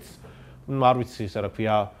 რომელიც არ ვიცი, რა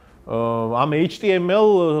ქვია, ამ HTML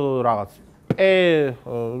რაღაც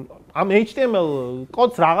ამ HTML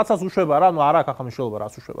კოდს რაღაცას უშვება რა, ანუ არ აქვს ახლა მნიშვნელობა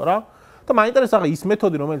რას უშვება რა. და მაინტერესებს ახლა ის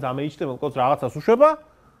მეთოდი, რომელიც ამ HTML კოდს რაღაცას უშვება,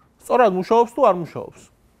 სწორად მუშაობს თუ არ მუშაობს.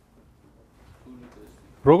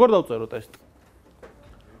 როგორ დავწერო ტესტი?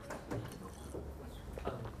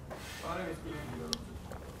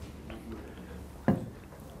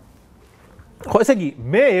 ხო, ესე იგი,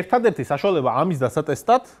 მე ერთადერთი საშუალება ამის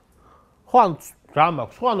დასატესტად, ხო, ან რა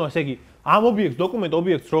მაქვს, ხო, ანუ ესე იგი, ამ ობიექტს, დოკუმენტ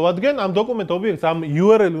ობიექტს რო ვადგენ, ამ დოკუმენტ ობიექტს ამ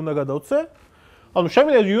URL-ი უნდა გადავცე. ანუ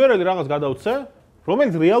შემიძლია URL-ი რაღაც გადავცე,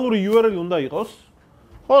 რომელიც რეალური URL უნდა იყოს.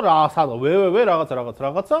 ხო, რა, სადა www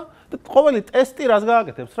რაღაცა და ყოველი ტესტი რას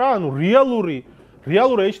გააკეთებს რა, ანუ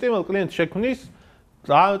რეალური HTML კლიენტს შექმნის,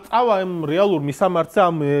 წავა ამ რეალურ მისამართზე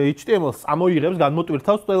ამ HTML-ს ამოიღებს,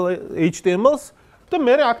 განმოტვირთავს HTML-ს და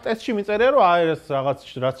მე აქ ტესტში მიწერია, რომ აი ეს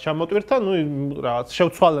რაც ჩამოტვირთა, ნუ რაღაც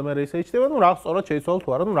შევცვალე მე ეს HTML, ნუ რა სწორად შეიცვალო თუ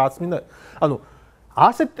არა, ნუ რაც მინდა. ანუ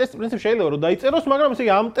ასეთ ტესტ პრინციპი შეიძლება რომ დაიწეროს, მაგრამ ესე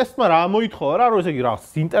იგი ამ ტესტმა რა მოითხოვა რა, რომ ესე იგი რაღაც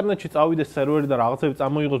ინტერნეტში წავიდეს სერვერი და რაღაცები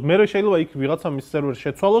წამოიღოს, მე შეიძლება იქ ვიღაცა მის სერვერს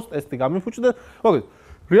შეცვალოს, ტესტი გამიფუჭდეს. მოგეთ,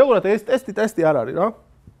 რეალურად ეს ტესტი არ არის რა.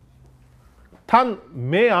 თან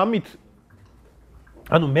მე ამით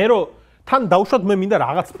ანუ მე რო თან დავუშვათ მე მინდა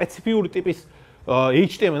რაღაც სპეციფიური ტიპის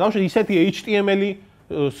HTML, დავუშვათ ისეთი HTML-ი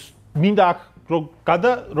მინდა აქ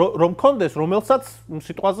რომ მქონდეს, რომელსაც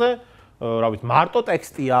სიტყვაზე, რა ვიცი, მარტო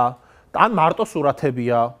ტექსტია, ან მარტო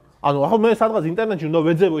სურათებია. ანუ ახლა მე სადღაც ინტერნეტში უნდა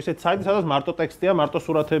ვეძებო ისეთ საიტი, სადაც მარტო ტექსტია, მარტო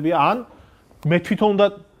სურათებია, ან მე თვითონ უნდა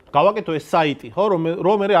გავაკეთო ეს საიტი, ხო, რომ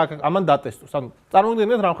მე ამან დატესტოს. ანუ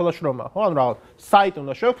წარმოვიდგინეთ რამხელა შრომა, ხო, ანუ რაღაც საიტი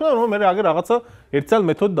უნდა შევქმნო, რომ მე აგერ რაღაცა ერთცალ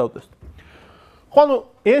მეთოდი დავტესტო. ხო, ანუ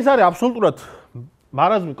ეს არის აბსოლუტურად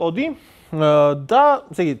მარაზმი კოდი და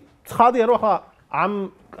ესე იგი, ცხადია, რომ ახლა ამ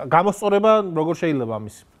გამოსწორება როგორ შეიძლება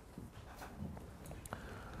ამის.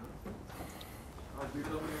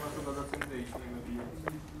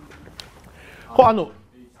 ხო, ანუ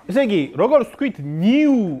ესე იგი, როგორც თქვით,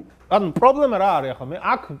 ანუ პრობლემა რა არის ახლა მე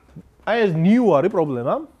აქ აი ეს new არის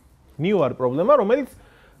პრობლემა, რომელიც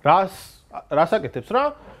რას აკეთებს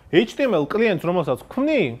რა? HTML კლიენტს რომელსაც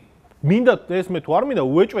ვქმნი, მინდა ეს მე თუ არ მინდა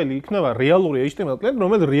უეჭველი იქნება რეალური HTML კლიენტი,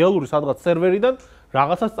 რომელიც რეალური სადღაც სერვერიდან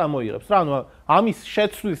რაღაცას წამოიღებს რა. ანუ ამის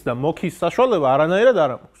შეცვლის და მოქის საშუალება არანაირად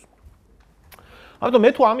არ აქვს. ამიტომ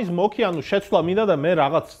მე თუ ამის მოქი, ანუ შეცვლა მინდა და მე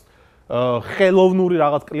რაღაც ხელოვნური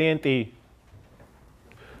რაღაც კლიენტი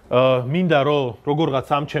მინდა რომ როგორღაც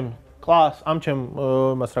ამ ჩემ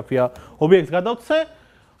მას რა ქვია ობიექტს გადავცე,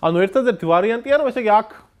 ანუ ერთადერთი ვარიანტია რომ ესე იგი აქ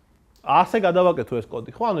ასე გადავაკეთო ეს კოდი,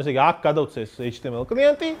 ხო? ანუ ესე იგი აქ გადავცე ეს HTML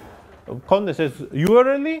კლიენტი, მქონდეს ეს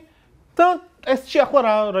URL-ი და ტესტში ახლა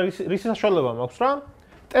რის საშუალება მაქვს რა?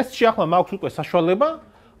 ტესტში ახლა მაქვს უკვე საშუალება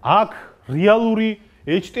აქ რეალური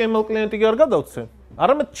HTML კლიენტი არ გადავცე,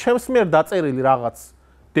 არამედ ჩემს მიერ დაწერილი რაღაც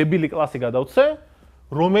დებილი კლასი გადავცე,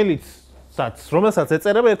 რომელსაც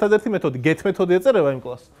ეწერება ერთადერთი მეთოდი, get მეთოდი ეწერება იმ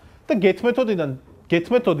კლასს. და get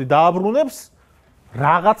მეთოდი დააბრუნებს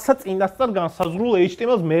რაღაცა წინასწარ განსაზღვრულ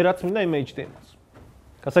HTML-ს, მე რაც მინდა იმ HTML-ს.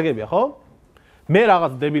 გასაგებია, ხო? მე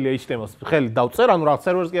რაღაც დებილი HTML-ს ხელი დავწერ, ანუ რაღაც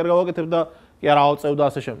სერვერს კი არ გავაკეთებ და კი არ ავაწევ და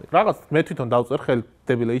ასე შემდეგ. რაღაც მე თვითონ დავწერ ხელი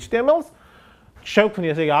დებილი HTML-ს, შევქმნი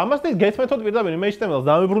ესე იგი ამას და get მეთოდი პირდაპირ იმ HTML-ს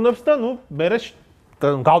დამებრუნებს და ნუ მე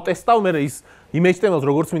გავტესტავ მე ის იმ HTML-ს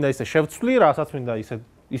როგორც მინდა ისე შევცვლი, რასაც მინდა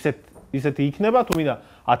ისეთი იქნება, თუ მინდა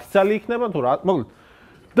 10 წელი იქნება, თუ რა, მოკლედ.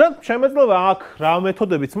 და შემეძლება აქ რა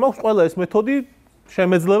მეთოდებიც მაქვს, ყველა ეს მეთოდი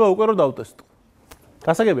შემეძლება უკვე რომ დავტესტო.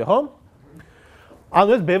 გასაგებია, ხო? ანუ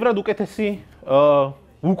ეს ბევრად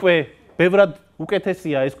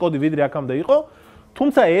უკეთესია ეს კოდი ვიდრე აქამდე იყო,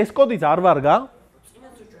 თუმცა ეს კოდიც არ ვარგა.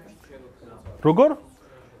 როგორ?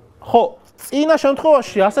 ხო, წინა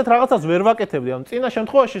შემთხვევაში ასეთ რაღაცას ვერ ვაკეთებდი, ანუ წინა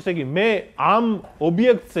შემთხვევაში ესე იგი მე ამ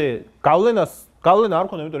ობიექტზე გავლენა არ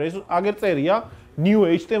მქონდა, იმიტომ რომ ეს აგერ წერია new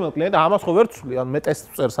HTML კლიენტი, ამას ხო ვერ ვცვლი, ანუ მე ტესტს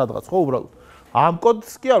ვწერ სადღაც, ხო, უბრალოდ. ამ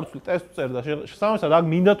კოდს კი არ ვცვლი, ტესტს ვწერ და შესაბამისად აქ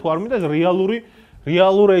მინდა თუ არ მინდა ეს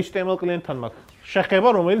რეალურ HTML კლიენტთან მაქვს შეხება,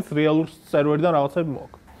 რომელიც რეალურ სერვერიდან რაღაცები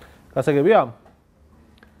მოაქვს. გასაგებია?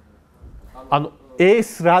 ანუ ეს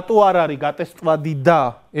რატო არ არის გატესტვადი და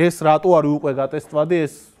ეს რატო არის უკვე გატესტვადი,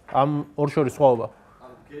 ეს ამ ორ შორის სხვაობა.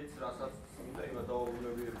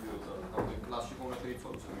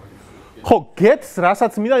 ხო, get-ს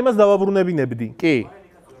რასაც მინდა იმას დავაბრუნებინებდი. კი.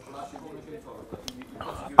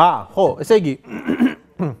 ხო, ესე იგი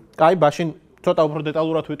კაი, მაშინ ცოტა უფრო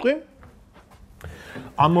დეტალურად ვიტყვი.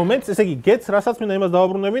 ამ მომენტს, ესე იგი, get-ს რასაც მინდა იმას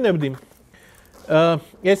დავაბრუნებინებდი.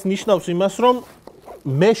 ეს ნიშნავს იმას, რომ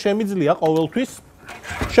მე შემიძლია ყოველთვის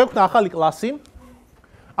შევქმნა ახალი კლასი.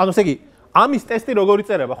 ანუ ესე იგი, ამის ტესტი როგორ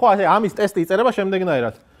იწერება? ხო, ასე ამის ტესტი იწერება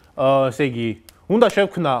შემდეგნაირად. ესე იგი, უნდა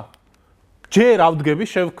შევქმნა ჯერ ავდგები,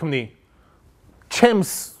 შევქმნი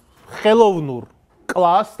ჩემს ხელოვნურ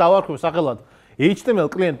კლასს, დავარქვევ სახელად HTML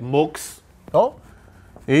client mocks, ხო?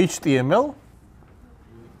 HTML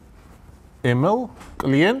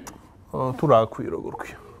client თუ რა ქვია, როგორ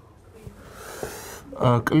ქვია.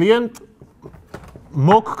 client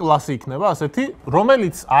mock კლასი იქნება ასეთი,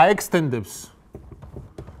 რომელიც აექსტენდებს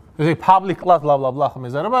ესე public class blah blah blah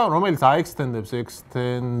ხმეზარება, რომელიც აექსტენდებს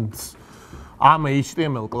extends ამ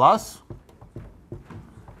HTML class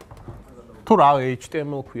თუ რა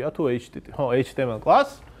HTML ქვია, თუ HTML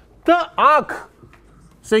class და აქ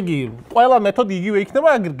ესე იგი ყველა მეთოდი იგივე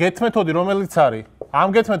იქნება, get მეთოდი რომელიც არის.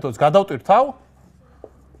 ამ get მეთოდს გადავტვირთავ.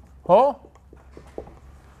 ხო?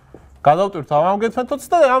 გადავტვირთავ ამ get მეთოდს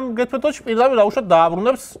და ამ get მეთოდში პირდაპირ დაუშვათ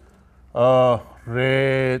დააბრუნებს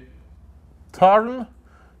return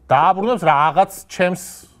დააბრუნებს რაღაც ჩემს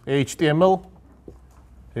HTML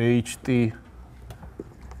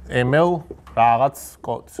რაღაც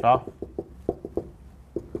კოდს რა.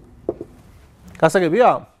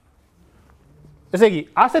 გასაგებია? ესე იგი,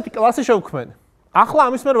 ასეთი კლასი შევქმნი.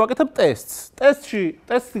 ახლა ამის მერე ვაკეთებ ტესტს.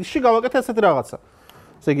 ტესტში გავაკეთე ასეთი რაღაცა.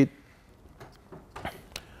 ესე იგი,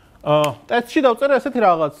 ტესტში დავწერე ასეთი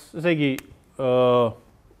რაღაც, ესე იგი,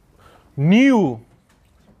 new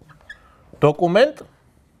document.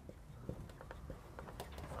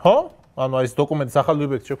 ხო? ანუ ეს დოკუმენტის ახალი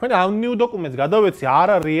ობიექტი შევქმნი. ამ new document-ს გადავეცი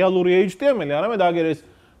არა რეალური HTML-ი, არამედ აგერ ეს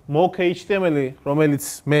mock HTML-ი, რომელიც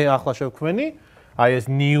მე ახლა შევქმნი. აი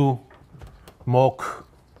ეს new mock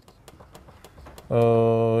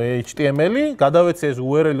HTML-ი, გადავეცი ეს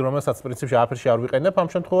URL-ი, რომელსაც პრინციპში აფერში არ ვიყენებ ამ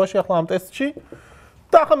შემთხვევაში, ახლა ამ ტესტში.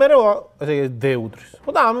 და ახლა მე ესე იგი d უდრის.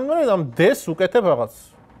 ხო და ამ d-ს უკეთებ რაღაც.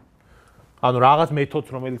 ანუ რაღაც მეთოდს,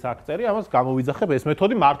 რომელიც აქ წერი, ამას გამოვიძახებ, ეს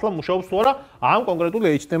მეთოდი მართლა მუშაობს თუ არა ამ კონკრეტული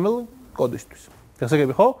HTML კოდისთვის.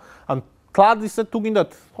 გასაგები ხო? ანუ თლად ისე თუ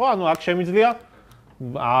გინდათ, ხო, ანუ აქ შემიძლია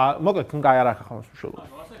მოკლედ კაი არ ახახავს მშობლად.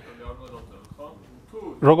 ანუ ასე კოდი არ უნდა დავწეროთ, ხო?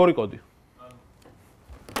 თუ როგორი კოდი?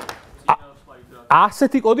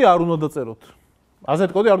 ასეთი კოდი არ უნდა დაწეროთ.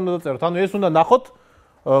 ასეთი კოდი არ უნდა დაწეროთ. ანუ ეს უნდა ნახოთ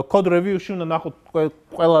code review-ში უნდა ნახოთ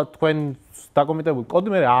ყველა თქვენ დაკომენტებული კოდი,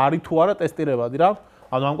 მე არის თუ არა ტესტირებადი რა.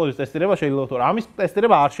 ანუ ამ კოდის ტესტირება შეიძლება თუ არა. ამის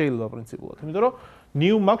ტესტირება არ შეიძლება პრინციპულად, იმიტომ რომ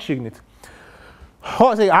new max შეგნით. ხო,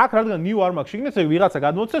 ასე აქ რადგან new არ მაქვს შეგნით, ესე ვიღაცა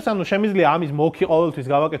გადმოცეს, ანუ შემიძლია ამის მოქი ყოველთვის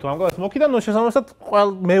გავაკეთო ამ კლასს მოქი და ნუ შესაბამისად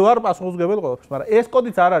მე ვარ პასუხისმგებელი ყოველთვის, მაგრამ ეს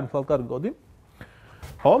კოდიც არ არის თვალკარი კოდი.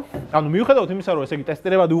 ხო? ანუ მიუხედავად იმისა, რომ ესე იგი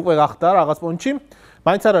ტესტირებადი უკვე გახდა რაღაც პონჩი,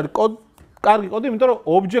 მაინც არ არის კარგი კოდი, იმიტომ რომ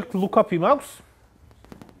object lookup-ი მაქვს.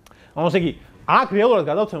 ანუ ესე იგი აქ რეალურად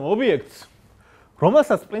გადავცემ ობიექტს,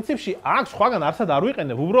 რომელსაც პრინციპში აქ სხვაგან არსად არ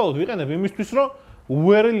ვიყენებ, უბრალოდ ვიყენებ იმისთვის, რომ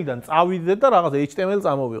URL-დან წავიდე და რაღაც HTML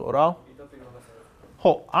წამოვიღო რა.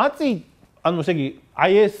 ხო, ანუ ესე იგი,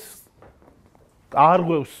 აი ეს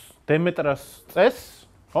არღვევს დემეტრას წესს,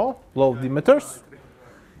 ხო? Blow Demeters.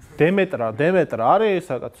 დემეტრა არის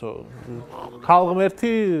საკაცო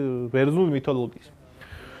ხალხმერთი ბერძნული მითოლოგიის.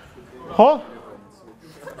 ხო?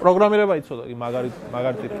 პროგრამირება იცოდა,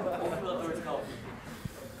 მაგარი ტიპი.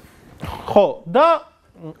 ხო, და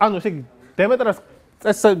ანუ ესე იგი, დემეტრას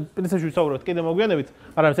წესს პრინციპში ვისაუბრებთ კიდე მოგვიანებით,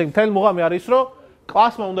 მაგრამ ესე იგი, მთელი მუღამი არის, რომ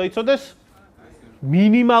კლასმა უნდა იცოდეს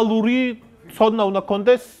მინიმალური ცოდნა უნდა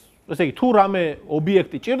კონდეს, ესე იგი, თუ რამე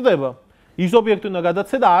ობიექტი ჭირდება, ის ობიექტი უნდა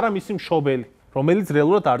გადაცე და არა მისი მშობელი, რომელიც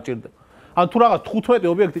რეალურად არ ჭირდება. ან თუ რაღაც 15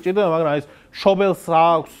 ობიექტი ჭირდება, მაგრამ ეს მშობელს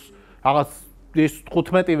აქვს რაღაც ეს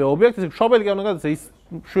 15-ვე ობიექტი, ეს მშობელი კი უნდა გადაცე, ის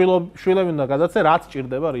შვილები უნდა გადაცე, რაც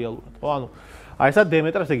ჭირდება რეალურად. ხო, ანუ აი ესა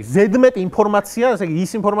დემეტრა, ესე იგი, ზედმეტ ინფორმაცია, ესე იგი,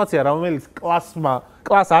 ის ინფორმაცია, რომელიც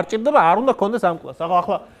კლას არ ჭირდება, არ უნდა კონდეს ამ კლასს.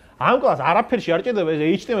 ახლა ამ კლასს არაფერში არ ჭირდება ეს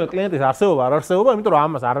HTML კლიენტის არსებობა, არ არსებობა, იმიტომ რომ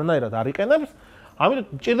ამას არანაირად არ იყენებს. ამიტომ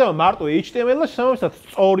ჭირდება მარტო HTML და შესაბამისად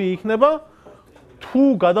სწორი იქნება თუ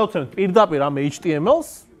გადავცემთ პირდაპირ ამ HTML-ს,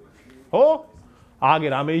 ხო?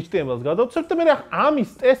 აგერ ამ HTML-ს გადავცემთ და მე ამის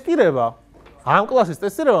ტესტირება, ამ კლასის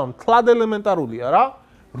ტესტირება მთლად ელემენტარულია რა.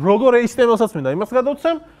 როგორ HTML-საც მინდა იმას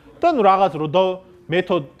გადავცემ და ნუ რაღაც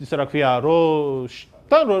მეთოდ ისე რა ქვია,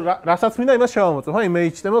 და რასაც მინდა იმას შევამოწმებ, ხო? იმ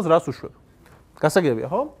HTML-ს რას უშვებ. გასაგებია,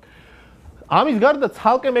 ხო? ამის გარდა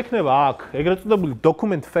ცალკე მექნება აქ ეგრეთ წოდებული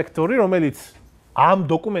document factory, რომელიც ამ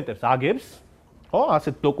დოკუმენტებს აგებს, ხო,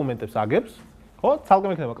 ასეთ დოკუმენტებს აგებს, ხო, ცალკე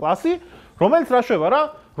მექნება კლასი, რომელიც რა შვება რა,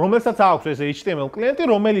 რომელსაც აქვს ეს HTML კლიენტი,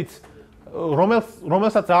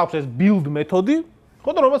 რომელსაც აქვს ეს build მეთოდი,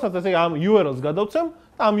 ხო, და რომელსაც ესე ამ URL-ს გადავცემ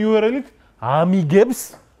და ამ URL-ით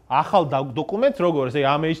ამიგებს ახალ დოკუმენტს, როგორ ესე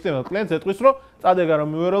ამ HTML კლიენტს ეტყვის, რომ წადეგა რომ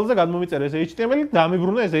URL-ზე გადმომიწერე ეს HTML-ი,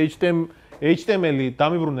 დამიბრუნე ეს HTML-ი,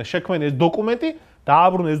 დამიბრუნე შექმენ ეს დოკუმენტი,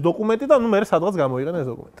 დააბრუნე ეს დოკუმენტი და ნუ მე სადღაც გამოიყენე ეს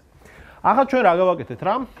დოკუმენტი. ახლა ჩვენ რა გავაკეთეთ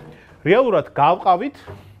რა? რეალურად გავყავით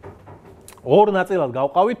ორ ნაწილად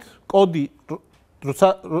გავყავით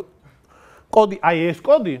კოდი, აი ეს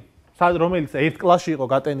კოდი, რომელიც ერთ კლასში იყო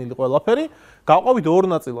გატენილი ყველაფერი, გავყავით ორ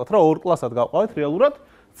ნაწილად რა, ორ კლასად გავყავით რეალურად.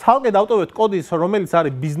 ცალკე დავტოვეთ კოდის, რომელიც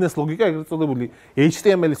არის ბიზნეს ლოგიკა, ეგრეთ წოდებული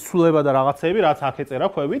HTML-ის ცვლილება და რაღაცეები, რაც აქ ეწერა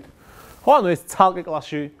ქვევით. ხო, ანუ ეს ცალკე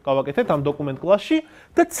კლასში გავაკეთეთ ამ დოკუმენტ კლასში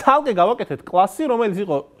და ცალკე გავაკეთეთ კლასი, რომელიც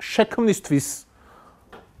იყო შექმნისთვის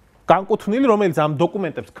განკუთვნილი, რომელიც ამ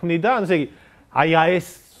დოკუმენტებს ქმნიდა, ანუ ესე იგი, აი ეს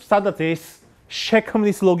სადაც ეს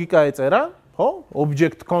შექმნის ლოგიკა ეწერა, ხო?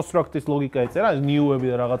 Object construct-ის ლოგიკა ეწერა, ეს new-ები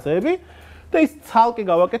და რაღაცეები და ის ცალკე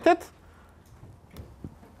გავაკეთეთ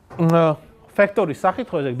factory-ის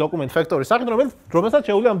სახით, ხო, ესე document factory-ის სახით, რომელსაც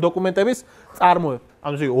შეუძლია ამ დოკუმენტების წარმოება.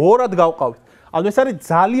 ანუ ესე იგი, ორად გავყავით. ანუ ეს არის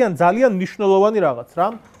ძალიან მნიშვნელოვანი რაღაც რა.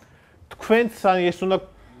 თქვენც აი ეს უნდა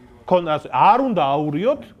ქონდეს, არ უნდა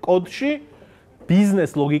აურიოთ კოდში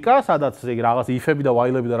ბიზნეს ლოგიკა, სადაც ესე იგი რაღაც if-ები და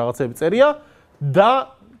while-ები და რაღაცები წერია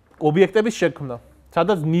და ობიექტების შექმნა.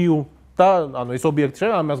 სადაც new და ანუ ეს ობიექტი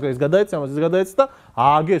შექმნა, ამას გადაეცე, ამას გადაეცე და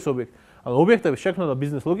ააგე ეს ობიექტი. ანუ ობიექტების შექმნა და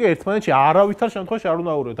ბიზნეს ლოგიკა ერთმანეთში არავითარ შემთხვევაში არ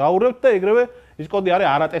უნდა აურიოთ. აურევთ და ეგრევე ის კოდი არის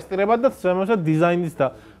არატესტირებად და შემოსა დიზაინის და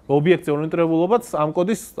ობიექტზე ორიენტირებულობაც ამ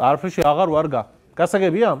კოდის არაფერში აღარ ვარ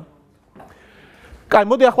გასაგებია? კაი,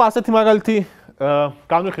 მოდი ახლა ასეთი მაგალითი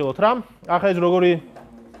განვიხილოთ რა. ახლა ეს როგორი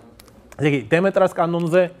ესე იგი დემეტრას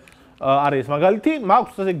კანონზე არის ეს მაგალითი.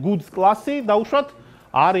 მაქვს ესე goods კლასი დაუშვათ.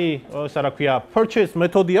 არის ესა რა ქვია purchase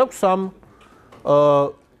მეთოდი აქვს ამ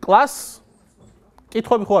კლასს.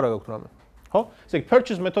 კითხვები ხო არა გაქვთ რამე? ხო? ესე იგი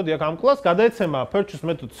purchase მეთოდი აქვს ამ კლასს, გადაეცემა purchase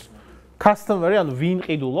მეთოდს customer-ი, ანუ ვინ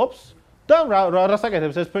ყიდულობს და რას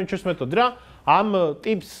აკეთებს ეს purchase მეთოდი რა? ამ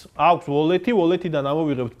ტიპს აქვს wallet-იდან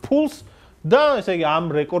ამოვიღებთ pools და ესე იგი ამ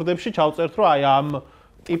რეკორდებში ჩავწერთ, რომ აი ამ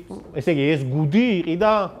ტიპ ესე იგი ეს გუდი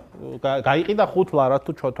გაიყიდა 5 ლარად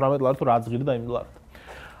თუ 18 ლარად თუ რაც ღირდა და იმ ლარად.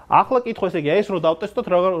 ახლა კითხვა ესე იგი ეს რო დავტესტოთ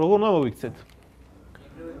როგორ უნდა მოვიქცეთ?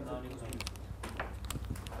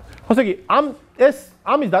 ესე იგი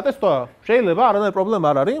ამის დატესტვა შეიძლება არანაირი პრობლემა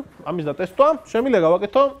არ არის. ამის დატესტვა შემიძლია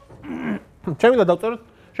გავაკეთო.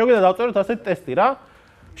 შემიძლია დავწეროთ ასეთი ტესტი რა.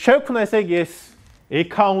 შევქმნა ესე იგი ეს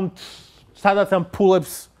account სადაც ამ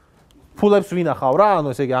ფულებს ვინახავ რა, ანუ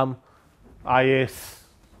ესე იგი ამ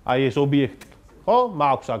აი ეს ობიექტი, ხო?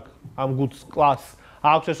 მაქვს აქ ამ goods class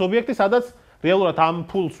აქვს ეს ობიექტი, სადაც რეალურად ამ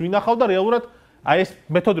ფულს ვინახავ და რეალურად აი ეს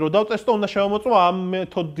მეთოდი რო დავტესტო, უნდა შევამოწმო ამ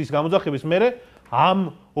მეთოდის გამოძახების მერე ამ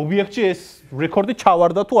ობიექტში ეს რეკორდი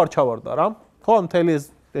ჩავარდა თუ არ ჩავარდა რა. ხო, მთელი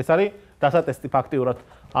ეს არის დასატესტი ფაქტიურად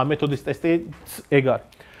ამ მეთოდის ტესტიც ეგ არის.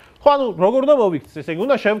 ხო, ანუ როგორ უნდა მოვიქცეთ? ესე იგი,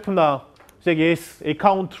 უნდა შევქმნა, ესე იგი, ეს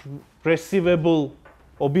account receivable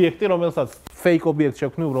ობიექტი, რომელსაც fake ობიექტი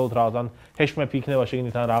შევქმნი უბრალოდ რაღაც, ან hash map იქნება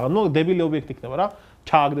შეგინით ან რაღაც, ნუ დებილი ობიექტი იქნება რა,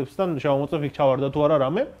 ჩააგდებს და შევამოწმებ იქ ჩავარდა თუ არა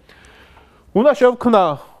რამე. უნდა შევქმნა,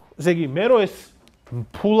 ესე იგი, მე რო ეს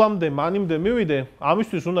ფულამდე, მანიმდე მივიდე,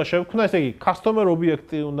 ამისთვის უნდა შევქმნა, ესე იგი, customer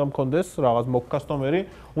ობიექტი უნდა მქონდეს, რაღაც mock customer-ი,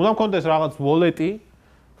 უნდა მქონდეს რაღაც wallet-ი,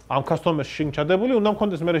 ამ customer-ში შეგინ ჩადებული, უნდა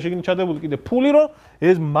მქონდეს მე შეგინ ჩადებული კიდე ფული, რომ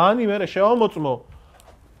ეს money მე შევამოწმო.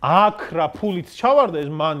 აქ რა ფულით ჩავარდა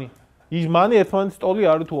ეს money. ის money ერთმანეთის ტოლი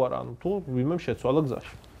არის თუ არა, ანუ თუ ვინმე შეცვალა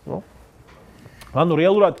გზაში, ხო? ანუ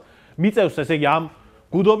რეალურად მიწევს ესე იგი ამ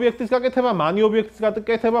good ობიექტის გაკეთება, money ობიექტის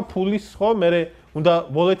გაკეთება, ფულის ხო, მე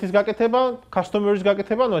უნდა wallet-ის გაკეთება, customer-ის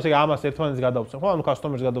გაკეთება, ანუ ესე იგი ამას ერთმანეთს გადავცემ, ხო? ანუ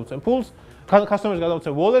customer-ს გადავცემ ფულს, customer-ს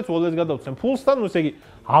გადავცემ wallet-ს გადავცემ ფულს და ნუ ესე იგი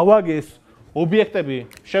ავაგე ეს ობიექტები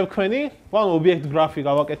შევქმენი, ხო, ანუ ობიექტ გრაფი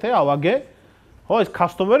გავაკეთე, ავაგე, ხო, ეს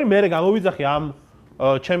customer-ი მე გამოვიძახე ამ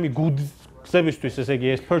ჩემი good-ებისთვის, ესე იგი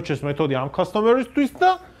ეს purchase მეთოდი ამ customer-ისთვის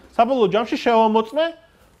და საბოლოო ჯამში შევამოწმე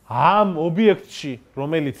ამ ობიექტში,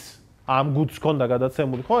 რომელიც ამ good-ს ქონდა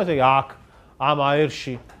გადაცემული, ხო, ესე იგი აქ ამ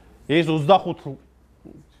AR-ში ეს 25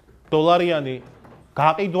 დოლარიანი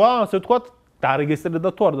გაყიდვა, ასე ვთქვათ, დარეგისტრირდა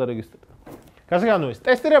თუ არ დარეგისტრირდა. გასაგანო ეს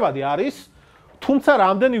ტესტირებადი არის, თუმცა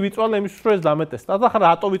რამდენი ვიწვალე იმისთვის, რომ ეს დამეტესტა. ახლა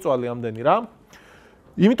რატო ვიწვალე ამდენი რა?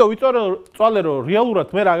 იმიტომ ვიწვალე, რომ რეალურად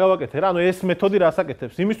მე რა გავაკეთე რა, ანუ ეს მეთოდი რას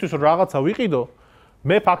აკეთებს? იმისთვის, რომ რაღაცა ვიყიდო,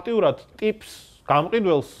 მე ფაქტიურად ტიპს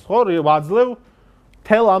გამყიდველს, ხო, ვაძლევ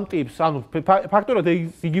მთელ ამ ტიპს, ანუ ფაქტობრივად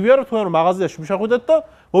იგივეა რომ თქვენ რომ მაღაზიაში მუშაობდეთ და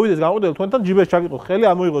მოვიდეს განყოფილება თქვენთან ჯიბეს ჩაგიყოთ ხელი,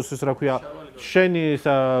 ამოიღოს ეს რა ქვია, შენი ეს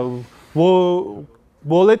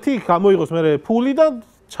ბოლეთი, ამოიღოს მე ფული და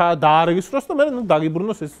დაარეგისტროს და მე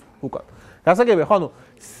დაგიბრუნოს ეს უკან. გასაგებია ხო, ანუ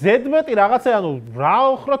ზედმეტი რაღაცა, ანუ რა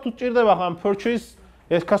ოხრა თუ ჭირდება ხა ამ purchase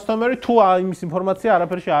ეს customer-ი თუ იმის ინფორმაცია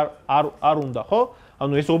არაფერში არ უნდა, ხო?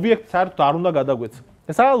 ანუ ეს ობიექტი საერთოდ არ უნდა გადაგვეცა.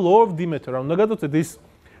 ესაა law of Demeter, უნდა გადავწეთ ის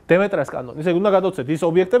დემეტრას კანონი. ესე უნდა გადავწეთ ის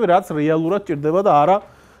ობიექტები, რაც რეალურად ჭირდება და არა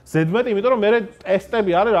ზედმეტი, იმიტომ რომ მე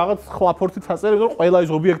ტესტები არის რაღაც ხლაფორთით წაწერი, იმიტომ რომ ყველა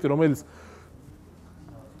ის ობიექტი, რომელიც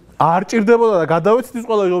არ ჭირდებოდა და გადავეცით ის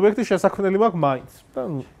ყველა ის ობიექტი შესაქმნელი მაქვს მაინც. და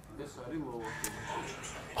ეს არის law of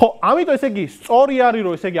Demeter. ხო, ამიტომ ესე იგი სწორი არის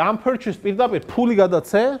რომ ესე იგი ამ purchase პირდაპირ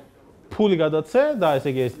ფული გადაცე და ესე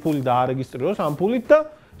იგი ეს ფული დაარეგისტრიროს ამ ფულით და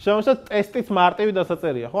შემოსა ტესტიც მარტივი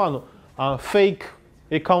დასაწერია, ხო? ანუ fake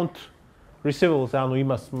account receivables, ანუ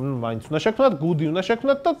იმას მაინც უნდა შექმნათ, გუდი უნდა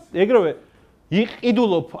შექმნათ და ეგრევე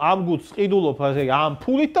იყიდულობ ამ გუდს, ყიდულობ ესე იგი ამ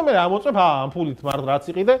ფულით და მე ამოწებ, ამ ფულით მართ რაც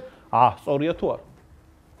იყიდე, სწორია თუ არა.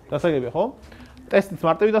 გასაგებია, ხო? ტესტიც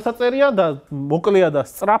მარტივი დასაწერია და მოკლეა და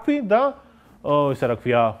სწრაფი და ესე რა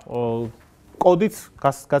ქვია, კოდიც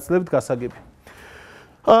გაცილებით გასაგები.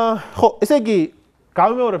 ხო, ესე იგი,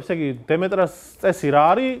 გამიმეორებ, ესე იგი, დემეტრას წესი რა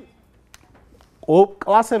არის?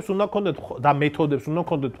 კლასებს უნდა გქონდეთ და მეთოდებს უნდა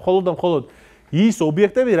გქონდეთ მხოლოდ და მხოლოდ ის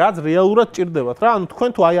ობიექტები, რაც რეალურად ჭირდებათ რა. ანუ თქვენ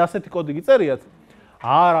თუ აი ასეთი კოდი გიწერიათ,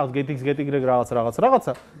 რაღაც get-x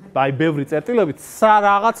რაღაცა, აი ბევრი წერტილებით,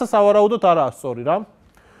 რაღაცა სავარაუდოდ არაა სწორი რა.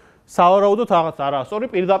 სავარაუდოდ რაღაც არაა სწორი,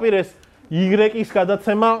 პირდაპირ ეს y-ის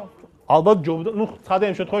გადაცემა ალბათ ჯობდა, ნუ ცხადია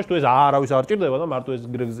იმ შემთხვევაში თუ ეს არავის არ ჭირდება და მარტო ეს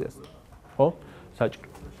y-ზეა. ხო? საჭირო.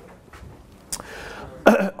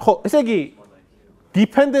 ხო, ესე იგი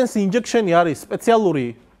dependency injection-ი არის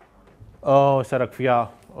სპეციალური ესე რა ქვია,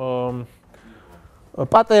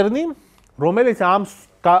 პატერნი, რომელიც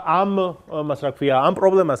ამას რა ქვია, ამ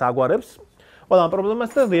პრობლემას აგვარებს. ყველა ამ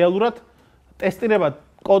პრობლემას და რეალურად ტესტირება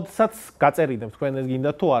კოდსაც გაწერიდებს, თქვენ ეს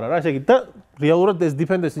გინდა თუ არა რა. ესე იგი და რეალურად ეს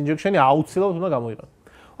dependency injection-ი აუცილებლად უნდა გამოიყენო.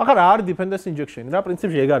 ახლა რა არის dependency injection-ი? რა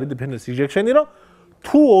პრინციპში ეგ არის dependency injection-ი, რომ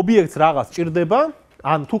თუ ობიექტს რაღაც ჭირდება,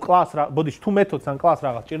 ან თუ კლას თუ მეთოდს ან კლას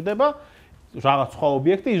რაღაც ჭირდება, რაღაც სხვა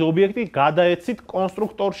ობიექტი, ის ობიექტი გადაეცით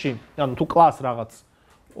კონსტრუქტორში. ანუ თუ კლას რაღაც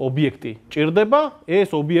ობიექტი ჭირდება, ეს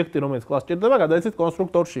ობიექტი რომელიც კლას ჭირდება, გადაეცით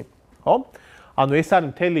კონსტრუქტორში, ხო? ანუ ეს არის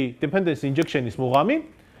მთელი dependency injection-ის მუღამი.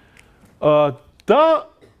 და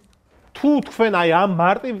თუ თქვენ აი ამ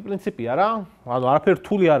მარტივი პრინციპია რა, ანუ არაფერი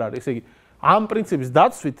რთული არ არის, ესე იგი, ამ პრინციპის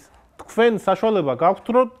დაცვით თქვენ საშუალება გაქვთ,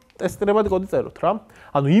 რომ ტესტირებადი კოდი წეროთ რა.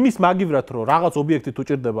 ანუ იმის მაგივრად რომ რაღაც ობიექტი თუ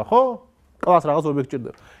ჭირდება, ხო? კლას რაღაც ობიექტი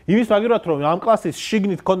ჭირდება. იმის მაგივრად რომ ამ კლასის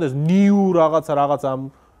შიგნით კონდეს new რაღაც ამ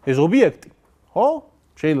ეს ობიექტი, ხო?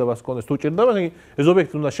 შეიძლება კონდეს თუ ჭირდება, ესე იგი ეს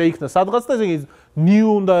ობიექტი უნდა შეიქმნას სადღაც და ესე იგი new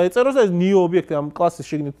უნდა ეწეროს და ეს new ობიექტი ამ კლასის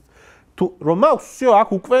შიგნით თუ რომ მაქვს, всё, აქ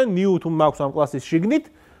უკვე new თუ მაქვს ამ კლასის შიგნით,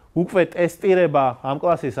 უკვე ტესტირება ამ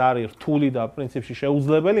კლასის არის რთული და პრინციპში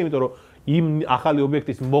შეუძლებელი, იმიტომ რომ იმ ახალი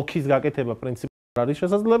ობიექტის მოქის გაკეთება პრინციპში არის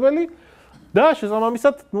შესაძლებელი და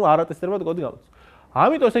შესაბამისად, ნუ არატესტირებადი კოდი გამოდის.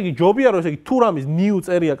 ამიტომ ესე იგი ჯობია რომ ესე იგი თუ რამის new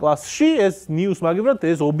წერია კლასში, ეს new-ს მაგივრად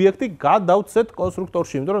ეს ობიექტი გადავცეთ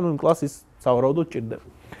კონსტრუქტორში, იმიტომ რომ ნუ კლასის სავარაუდოდ ჭირდება.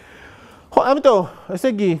 ხო, ამიტომ ესე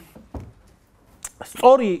იგი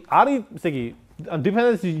სწორი არის, ესე იგი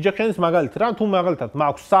dependency injection-ის მაგალითად რა, თუ მაგალითად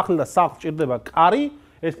მაქვს სახლი და სახლს ჭირდება კარი,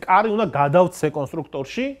 ეს კარი უნდა გადავცე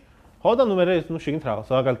კონსტრუქტორში, ხო და ნუ მე ეს ნუ შეგინთ რაღაც.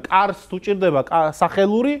 მაგალითად კარს თუ ჭირდება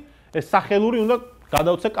სახელური, ეს სახელური უნდა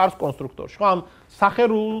გადავცე კარს კონსტრუქტორში. ხო, ამ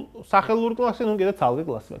სახელური კლასი ნუ კიდე ცალკე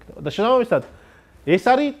კლასი მექნება. და შესაბამისად ეს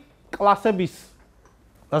არის კლასების,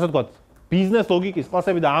 ასე ვთქვათ, ბიზნეს ლოგიკის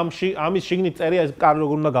კლასები და ამის შიგნით წერია ეს კარი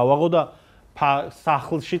როგორ უნდა გავაღო და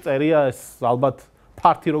სახლში წერია ეს ალბათ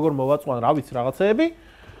ფართი როგორ მოვაწყვან, რა ვიცი რაღაცეები.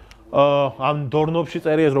 ამ დორნობში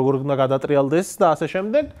წერია ეს როგორ უნდა გადატრიალდეს და ასე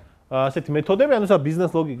შემდეგ. ასეთი მეთოდები, ანუ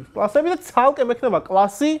ბიზნეს ლოგიკის კლასები და ცალკე მექნება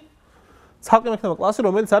კლასი,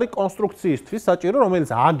 რომელიც არის კონსტრუქციისთვის საჭირო, რომელიც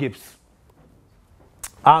აგებს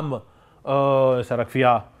ამ ესა რა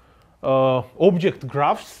ქვია, object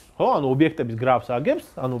graphs, ხო, ანუ ობიექტების graph-ს აგებს,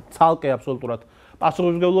 ანუ ცალკე აბსოლუტურად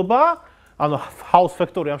პასუხისმგებლობაა, ანუ house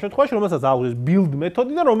factory ამ შემთხვევაში, რომელსაც აქვს ეს build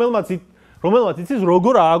მეთოდი და რომელმაც იცის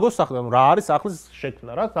როგორ ააგოს სახლი, ანუ რა არის სახლის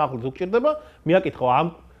შექმნა, რა, სახლი თუ გჭირდება, მიაკითხო ამ,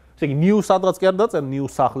 ესე იგი new სადღაც კი არ დაწერ new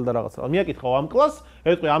სახლი და რაღაცა. მიაკითხო ამ კლასს,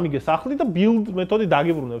 ეტყვი ამიგე სახლი და build მეთოდი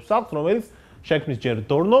დაგიბრუნებს სახლს, რომელიც შექმნის ჯერ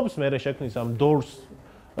doorknobs, მერე შექმნის ამ doors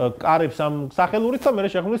კარებს ამ სახელურით და მერე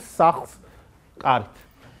შექმნის სახლს კარით.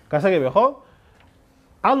 გასაგებია, ხო?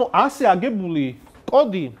 ანუ ასე აგებული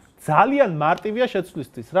კოდი ძალიან მარტივია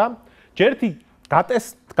შეცვლისთვის რა. ჯერთი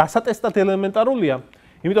გასატესტად ელემენტარულია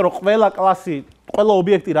იმიტომ რომ ყველა კლასი, ყველა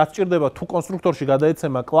ობიექტი რაც ჭირდება თუ კონსტრუქტორში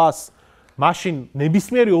გადაეცემა კლასს, მაშინ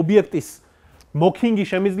ნებისმიერი ობიექტის მოქინგი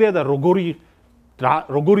შემიძლია და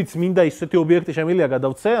როგორიც მინდა ისეთი ობიექტი შემიძლია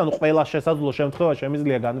გადავცე, ანუ ყველა შესაძლო შემთხვევა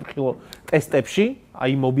შემიძლია განვიხილო ტესტებში, აი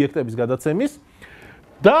იმ ობიექტების გადაცემის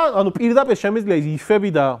და ანუ პირდაპირ შემიძლია ის იფები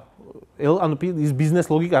და ანუ ის ბიზნეს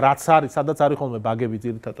ლოგიკა რაც არის, სადაც არის ხოლმე ბაგები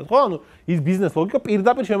ძირითადად, ხო? ანუ ის ბიზნეს ლოგიკა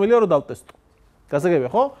პირდაპირ შემიძლია რომ დავტესტო. გასაგებია,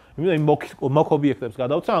 ხო? იმიტომ მოკ ობიექტებს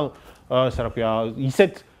გადავცე, ანუ ესე რა ქვია,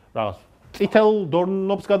 ისეთ რაღაც წითელ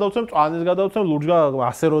დორნობს გადავცე, მწვანეს გადავცე, ლურჯი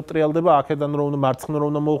ასე რო ტრიალდება, აქედან რომ მარცხნ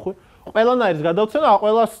რომ მოუხვი. ყველანაირს გადავცე და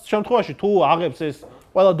ყველა შემთხვევაში თუ აღებს ეს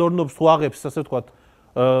ყველა დორნობს თუ აღებს, ასე ვთქვათ,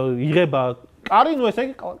 იღება კარი, ну ესე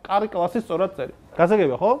იგი კარი კლასის სწორად წერი.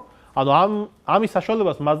 გასაგებია, ხო? ანუ ამის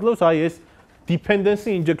საშუალებას მაძლევს აი ეს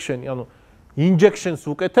dependency injection-ი, ანუ injections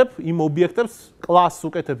უკეთებ იმ ობიექტებს, კლასს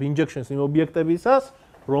უკეთებ injections იმ ობიექტებისას,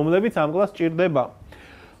 რომლებიც ამ კლასს ჭირდება.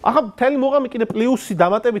 ახლა მთელი მოღამი კიდე პლუსი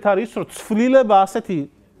დამატებით არის ის, რომ ცვლილება ასეთი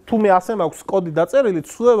თუ მე ასე მაქვს კოდი დაწერილი,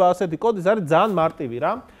 ცვლილება ასეთი კოდის არის ძალიან მარტივი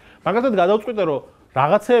რა. მაგალითად გადავწყვიტე რომ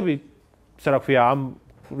რაღაცები, ესე რა ქვია, ამ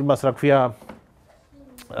იმას რა ქვია,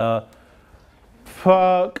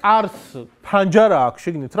 კარს ფანჯარა აქვს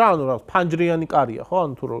შიგნით რა, ანუ რაღაც ფანჯრიანი კარია, ხო?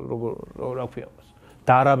 ანუ თუ როგორ რა ქვია მას.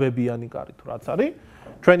 დარაბებიანი კარი თუ რაც არის,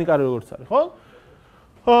 ჩვენი კარი როგორც არის, ხო?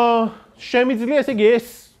 შემიძლია ესე იგი ეს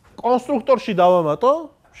კონსტრუქტორში დავამატო,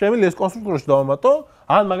 შემიძლია ეს კონსტრუქტორში დავამატო,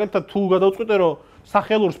 ან მაგალითად თუ გადავწყვიტე რომ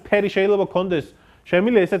სახელურს ფერი შეიძლება კონდეს,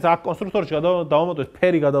 შემიძლია ესეც აქ კონსტრუქტორში დავამატო, ეს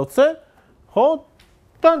ფერი გადავცე, ხო?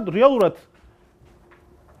 და რეალურად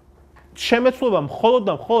შემეცვლება მხოლოდ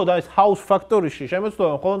და მხოლოდ აი ეს house factory-ში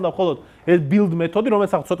შემეცვლება მხოლოდ და მხოლოდ ეს build მეთოდი,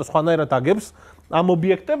 რომელიც ახლა ცოტა სხვანაირად აგებს ამ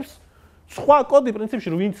ობიექტებს. სხვა კოდი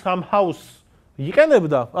პრინციპში ვინც ამ house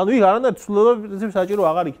იყენებდა, ანუ იქ არანაირ ცვლილება პრინციპში საჭირო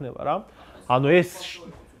აღარ იქნება რა. ანუ ეს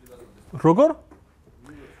როგორ?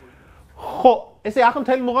 ხო, ესე ახლა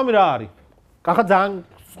მთელი მოღამი რა არის? ახლა ძალიან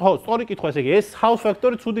ხო, სწორი კითხვა ესე იგი, ეს house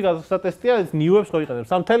factory ცუდი გასატესტია, ეს new-ებს ხო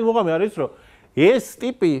იყენებს. ამ მთელი მოღამი არის რომ ეს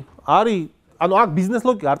ტიპი არის ანუ აქ ბიზნეს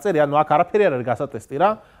ლოგიკა არ წერია, ანუ აქ არაფერი არ არის გასატესტი რა.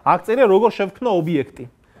 აქ წერია როგორ შევქმნა ობიექტი.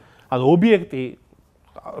 ანუ ობიექტი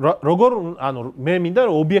როგორ ანუ მე მინდა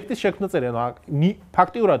რომ ობიექტის შექმნა წერია, ანუ აქ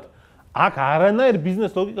ფაქტიურად აქ არანაირ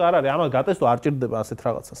ბიზნეს ლოგიკა არ არის, ამას გატესტო არ ჭირდება ასეთ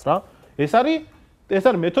რაღაცას რა. ეს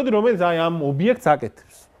არის მეთოდი, რომელიც აი ამ ობიექტს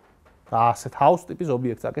აკეთებს. და ასეთ house ტიპის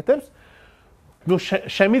ობიექტს აკეთებს. ნუ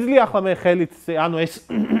შემიძლია ახლა მე ხელით ანუ ეს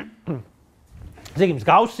ესე იგი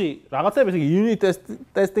მსგავსი რაღაცები, ესე იგი unit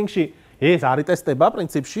testing-ში ეს არის ტესტება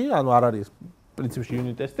პრინციპში, ანუ არ არის პრინციპში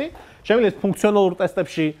unit ტესტი. შემიძლია ეს ფუნქციონალურ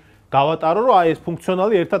ტესტებში გავატარო, რომ აი ეს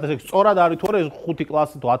ფუნქციონალი ერთად ესე სწორად არის თუ არა ეს 5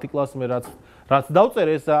 კლასი თუ 10 კლასი მე რაც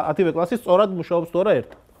დავწერე ეს 10-ვე კლასი სწორად მუშაობს თუ არა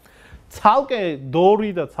ერთად. ცალკე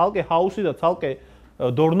დორი და ცალკე house-ი და ცალკე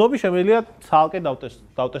დორნობი შემიძლია ცალკე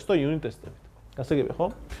დავტესტო unit ტესტებით. გასაგებია, ხო?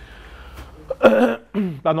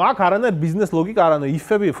 ანუ აქ არანაირ ბიზნეს ლოგიკა, არანაირ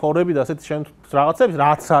if-ები, for-ები და ასეთი რაღაცები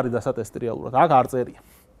რაც არის დასატესტი რეალურად, აქ არ წერია.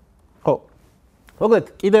 ხო. მოგეთ,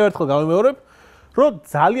 კიდევ ერთხელ გავიმეორებ, რომ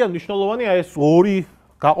ძალიან მნიშვნელოვანია ეს ორი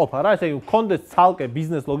გაყოფა რა, ესე იგი, მქონდეს ცალკე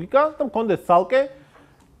ბიზნეს ლოგიკა და მქონდეს ცალკე,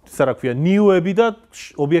 ისე რა ქვია, new-ები და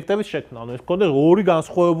ობიექტების შექმნა. ანუ ეს მქონდეს ორი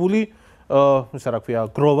განსხვავებული, ისე რა ქვია,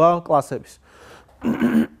 გროვა კლასების.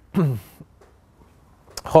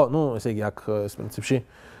 ხო, ну, ესე იგი, აქ ეს პრინციპში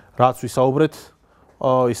რაც ვისაუბრეთ,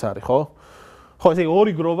 ის არის, ხო? ხო, ესე იგი,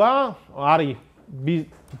 ორი გროვა არის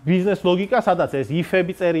ბიზნეს ლოგიკა, სადაც ეს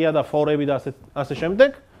if-ები წერია და for-ები და ასე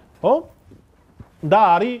შემდეგ, ხო? და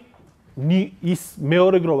არის ის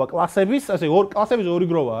მეორე გროვა კლასების, ასე კლასების ორი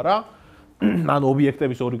გროვაა რა. ანუ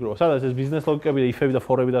ობიექტების ორი გროვა, სადაც ეს ბიზნეს ლოგიკები და if-ები და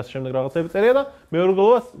for-ები და ასე შემდეგ რაღაცები წერია და მეორე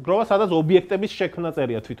გროვა, სადაც ობიექტების შექმნა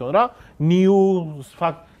წერია თვითონ რა. new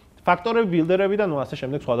ფაქტორები, ბილდერები და ნუ ასე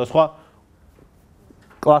შემდეგ სხვადასხვა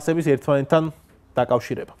კლასების ერთმანეთთან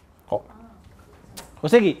დაკავშირება. ხო.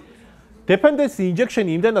 ესე იგი dependency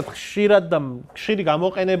injection-ი იმდენად ხშირად და ხშირი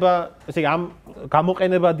გამოყენება, ესე იგი ამ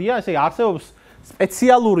გამოყენებადია, ესე იგი არსებობს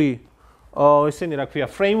სპეციალური ესენი რა ქვია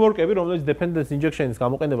framework-ები, რომლებიც dependency injection-ის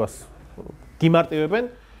გამოყენებას გიმარტივებენ.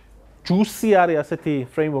 Juicy არის ასეთი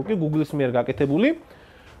framework-ი, Google-ის მიერ გაკეთებული.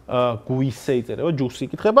 GUISE იწერება, Juicy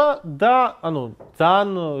იკითხება და ანუ ძალიან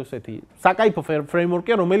ესეთი საკაიფო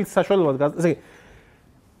framework-ია, რომელიც საშუალებას ესე იგი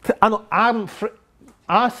ანუ ამ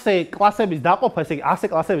ასე კლასების დაყოფა, ესე იგი ასე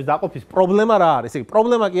კლასების დაყოფის პრობლემა რა არის? ესე იგი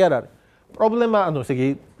პრობლემა კი არ არის. პრობლემა, ანუ ესე იგი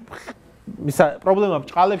პრობლემა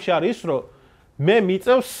ბჭყალებში არის ის, რომ მე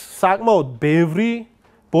მიწევს საკმაოდ ბევრი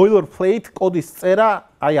boilerplate კოდის წერა,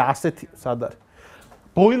 აი ასეთი სად არის.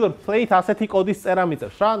 boilerplate ასეთი კოდის წერა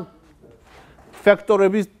მიწევს რა.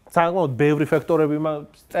 ფაქტორების საკმაოდ ბევრი ფაქტორები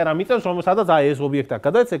წერა მიწევს, რომელსაც აი ეს ობიექტი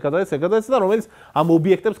გადაეცა და რომელიც ამ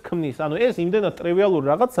ობიექტებს ქმნის. ანუ ეს იმდენად ტრივიალური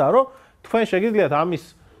რაღაცაა, რომ თქვენ შეგიძლიათ ამის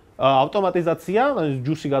ავტომატიზაცია, ანუ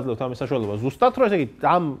ჯუსი გაძლევთ ამის საშუალებას ზუსტად, რომ ესე იგი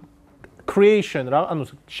ამ creation რა, ანუ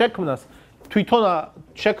შექმნას თვითონ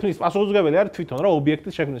შექმნის პასუხისმგებელი არის თვითონ რა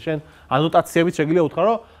ობიექტის შექმნა. შენ ანოტაციებით შეგიძლია უთხრა,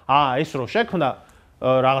 რომ ეს რო შექმნა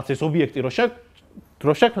რაღაც ეს ობიექტი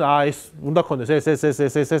რო შექმნა, ეს უნდა ქონდეს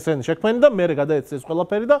ეს შექმენი და მე გადაეცა ეს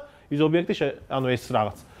ყველაფერი და ის ობიექტი ანუ ეს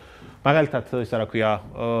რაღაც. მაგალითად ისა რა ქვია,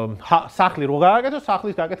 სახლი რო გააკეთო,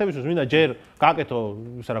 სახლის გაკეთებისთვის მინდა ჯერ გააკეთო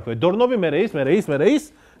ისა რა ქვია, დორნობი, მე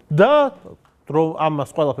ის და რო ამას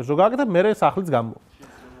ყველაფერს რო გააკეთებ, მე სახლიც გამო.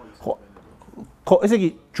 ხო, ესე იგი,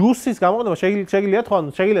 ჯუსის გამოყენება შეგიძლიათ ხო, ანუ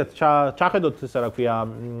შეგიძლიათ ჩახედოთ ისა რა ქვია,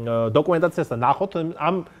 დოკუმენტაციას და ნახოთ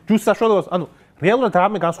ამ ჯუსის საშუალებას, ანუ რეალურად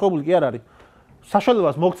რამე განსხვავებული კი არ არის.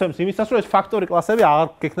 საშუალებას მოგცემს იმისას, რომ ეს ფაქტორი კლასები აღარ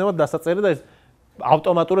გექნებათ დასაწერი და ეს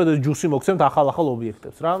ავტომატურად ეს ჯუსი მოგცემთ ახალ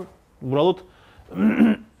ობიექტებს რა. უბრალოდ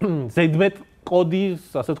ზედმეტ კოდის,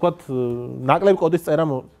 ასე ვთქვათ, ნაკლები კოდის წერა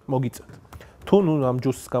მოგიწევთ. თუ ნუ ამ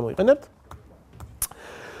ჯუსს გამოიყენებთ.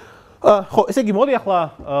 ხო, ესე იგი, მოდი ახლა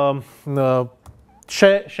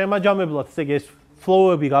შემაჯამებლად, ესე იგი, ეს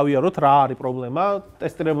flow-ები გავიაროთ, რა არის პრობლემა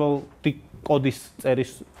testable კოდის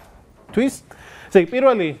წერისთვის. ესე იგი,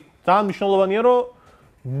 პირველი ძალიან მნიშვნელოვანია, რომ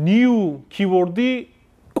new keyword-ი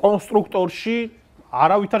კონსტრუქტორში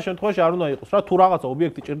არავითარ შემთხვევაში არ უნდა იყოს, რა, თუ რაღაცა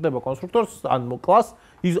ობიექტი ჭირდება კონსტრუქტორს, ან კლასს,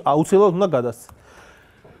 ის აუცილებლად უნდა გადასცეს.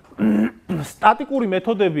 სტატიკური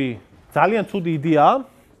მეთოდები ძალიან ცუდი იდეაა.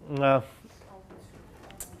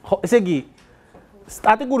 ხო, ესე იგი,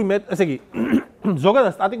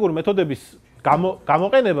 ზოგადად სტატიკური მეთოდების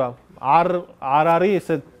გამოყენება არ არის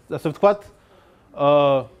ესე ვთქვათ,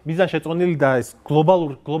 მიზანშეწონილი და ეს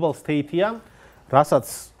global state-ია, რასაც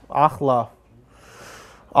ახლა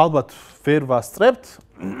ალბათ ვერ ვასწრებთ.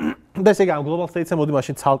 და ესე იგი, ამ global state-ზე მოდი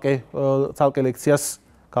მაშინ ცალკე ლექციას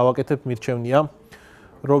გავაკეთებ, მირჩევნია,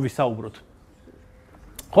 რომ ვისაუბროთ.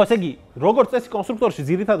 ხო, ესე იგი, როგორც წესი კონსტრუქტორში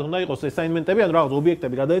ძირითადად უნდა იყოს assignment-ები, ანუ რაღაც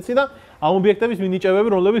ობიექტები გადაეცი და ამ ობიექტების მინიჭებები,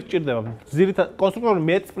 რომლებიც გჭირდება. ძირითადად კონსტრუქტორი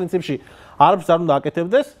მეც პრინციპში არაფერს არ უნდა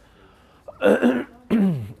აკეთებდეს.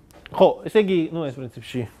 ხო, ესე იგი, ნუ ეს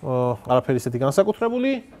პრინციპში არაფერი ისეთი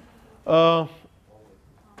განსაკუთრებული.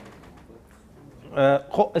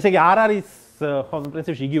 ხო, ესე იგი, არ არის ხო,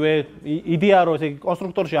 პრინციპში იგივე იდეა, რომ ესე იგი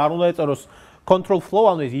კონსტრუქტორში არ უნდა ეწეროს control flow,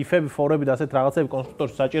 ანუ ეს if-ები, for-ები და ასეთ რაღაცები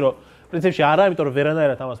კონსტრუქტორში საჭირო პრინციპში არა, იმიტომ რომ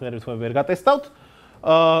ვერანაირად ამას მე თქვენ ვერ გატესტავთ.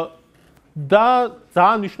 და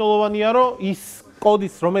ძალიან მნიშვნელოვანია, რომ ის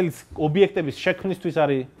კოდის, რომელიც ობიექტების შექმნისთვის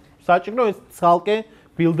არის საჭირო, ეს ცალკე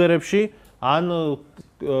ბილდერებში ან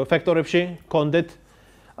ფაქტორებში კონდეთ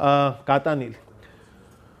გატანილი.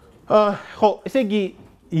 ხო, ესე იგი,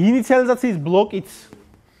 ინიციალიზაციის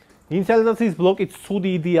ბლოკიც ცუდი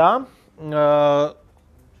იდეაა.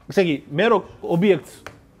 ესე იგი, მე რო ობიექტს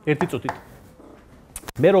ერთი წუთით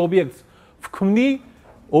ობიექტს ვქმნი,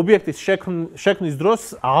 ობიექტის შექმნის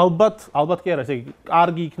დროს ალბათ კი არა, ესე იგი,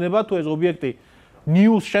 კარგი იქნება თუ ეს ობიექტი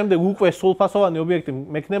new-ს შემდეგ უკვე სრულფასოვანი ობიექტი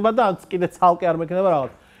მექნება და ან კიდე ცალკე არ მექნება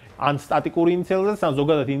რაღაც. ან სტატიკური ინიციალიზაცია, ან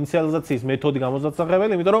ზოგადად ინიციალიზაციის მეთოდი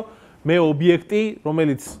გამოსახებელი, იმიტომ რომ მე ობიექტი,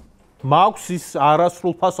 რომელიც მაქვს, ის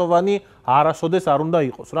არასრულფასოვანი არასოდეს არ უნდა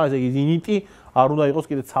იყოს რა, ესე იგი init-ი არ უნდა იყოს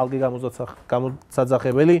კიდე ცალკე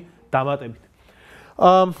გამოსაძახებელი დამატებით.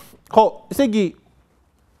 ხო, ესე იგი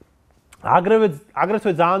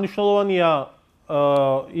აგრეთვე ძალიან მნიშვნელოვანია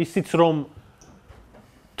ისიც რომ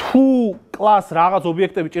თუ კლას რაღაც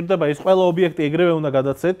ობიექტები ჭირდება, ის ყველა ობიექტი ეგრევე უნდა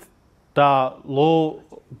გადაცეთ და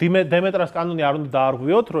დემეტრას კანონი არ უნდა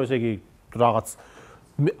დაარღვიოთ, რომ ესე იგი რაღაც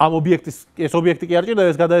ამ ობიექტის ეს ობიექტი კი არ ჭირდება,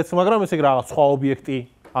 ეს გადაეცე, მაგრამ ესე იგი რაღაც სხვა ობიექტი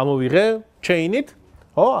ამოვიღე chain-ით,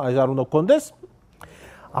 ხო, ეს არ უნდა გქონდეს.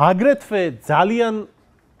 აგრეთვე ძალიან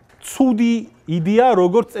ცუდი იდეა,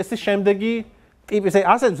 როგორც წესი შემდეგი ტიპის,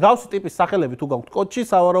 ასე მსგავსი ტიპის სახელები თუ გაქვთ კოდში,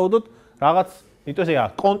 სავარაუდოდ რაღაც, იმიტომ ესე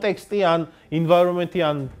კონტექსტი ან environment-ი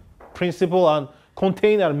ან principle ან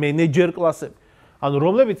container manager კლასები. ანუ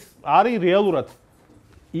რომლებიც არის რეალურად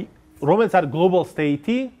რომელიც არის global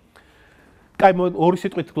state-ი. კაი, ორი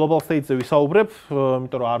სიტყვით global state-ზე ვისაუბრებ,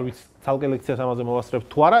 იმიტომ რომ არ ვიცი ცალკე ლექციას ამაზე მოვასწრებ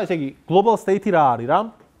თუ არა. ესე იგი, global state-ი რა არის რა?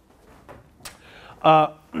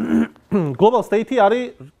 global state-ი არის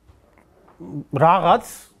რაღაც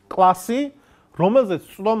კლასი, რომელზეც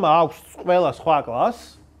ცნობა აქვს ყველა სხვა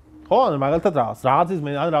კლასს, ხო? ანუ მაგალითად რაღაცის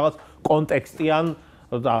ან რაღაც კონტექსტი ან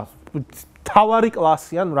თავარი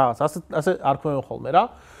კლასი ან რაღაც ასე არ ქვევენ ხოლმე რა.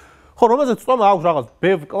 ხო, რომელზეც ცნობა აქვს რაღაც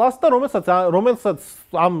ბევრ კლასს და რომელსაც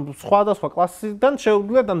ამ სხვადასხვა კლასიდან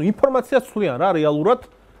შეუძლიათ ანუ ინფორმაციას ცვლიან რა რეალურად,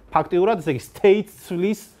 ფაქტიურად, ესე იგი state-ს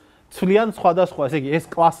ცვლიან სხვადასხვა, ესე იგი ეს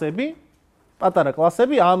კლასები პატარა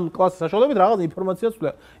კლასები ამ კლასის საშუალებით რაღაც ინფორმაციას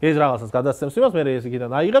ვლია. ეს რაღაცას გადასცემს იმას, მე ეს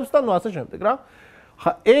იქიდან აიღებს და ნუ ასე შემდეგ რა.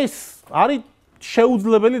 ხა ეს არის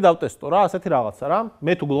შეუძლებელი დავტესტო რა, ასეთი რაღაცა რა.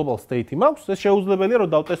 მე თუ global state-ი მაქვს, ეს შეუძლებელია რომ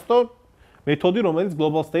დავტესტო მეთოდი, რომელიც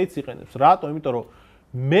global state-ს იყენებს. რატო? იმიტომ რომ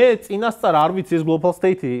მე წინასწარ არ ვიცი ეს global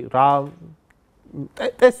state-ი რა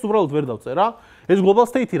ტესტს უბრალოდ ვერ დავწერ რა. ეს global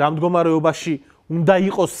state-ი რა მდგომარეობაში უნდა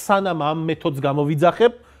იყოს სანამ ამ მეთოდს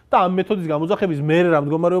გამოვიძახებ და ამ მეთოდის გამოძახების მერე რა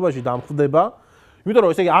მდგომარეობაში დამხვდება. იმიტომ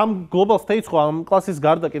რომ ესე იგი ამ global state-ს ხო ამ კლასის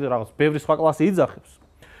გარდა კიდე რაღაც ბევრი სხვა კლასი იძახებს.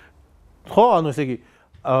 ხო, ანუ ესე იგი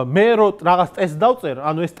მე რო რაღაც ტესტს დავწერ,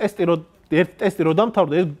 ანუ ეს ტესტი რო ერთ ტესტი რო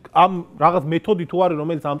დამთავრდა, ეს ამ რაღაც მეთოდი თუ არის,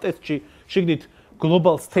 რომელიც ამ ტესტში შიგნით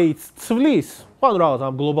global states ცვლის, ხო, ანუ რაღაც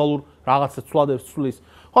ამ გლობალურ რაღაცას ცვლადებს ცვლის.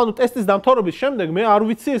 ხო, ანუ ტესტის დამთავრების შემდეგ მე არ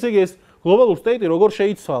ვიცი, ესე იგი ეს global state-ი როგორ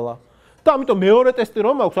შეიცვალა. და ამიტომ მეორე ტესტი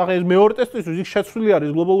რომ მაქვს, ახლა ეს მეორე ტესტისთვის ის შეცვლილი არის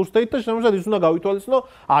global state და შემოგვიდგა ის უნდა გავითვალისწინო,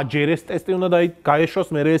 ჯერ ეს ტესტი უნდა გაეშოს,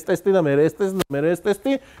 მე ეს ტესტი და მე ეს ტესტი და მე ეს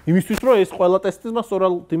ტესტი, იმისთვის რომ ეს ყველა ტესტის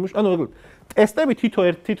მასწორად იმუშ, ანუ ტესტები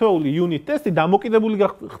თითოეული unit ტესტი დამოკიდებული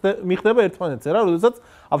მიხდება ერთმანეთზე რა, როდესაც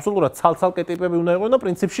აბსოლუტურად ცალ-ცალკე ტიპები უნდა იყვნენ და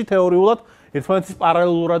პრინციპში თეორიულად ერთმანეთის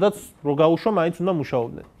პარალელურადაც რო გაუშვა, მაინც უნდა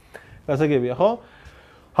მუშაობდნენ. გასაგებია, ხო?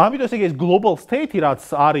 ამიტომ ესე იგი ეს global state-ი რაც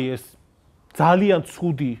არის ეს ძალიან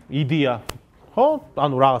ცუდი იდეა, ხო?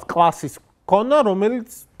 ანუ რაღაც კლასის ქონა,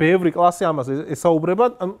 რომელიც ბევრი კლასი ამას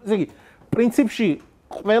ესაუბრება. ესე იგი, პრინციპში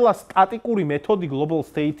ყველა სტატიკური მეთოდი global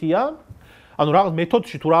state-ია. ანუ რაღაც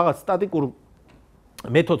მეთოდში თუ რაღაც სტატიკურ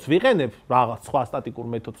მეთოდს ვიყენებ, რაღაც სხვა სტატიკურ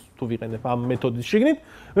მეთოდს თუ ვიყენებ ამ მეთოდის შიგნით,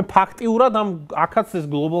 მე ფაქტიურად ამ აქაც ეს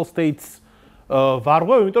global states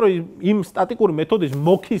ვარღვევ, იმიტომ რომ იმ სტატიკური მეთოდის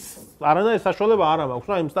მოქის არანაირი საშუალება არ მაქვს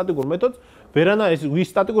რა, იმ სტატიკურ მეთოდს ვერანაირი ის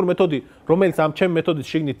სტატიკური მეთოდი, რომელიც ამ ჩემ მეთოდის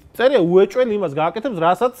შიგნით წერია, უეჭველი იმას გააკეთებს,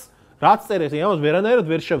 რაც წერეს, ამას ვერანაირად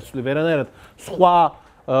ვერ შევცვლი, ვერანაირად სხვა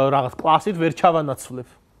რაღაც კლასით ვერ ჩავანაცვლებ.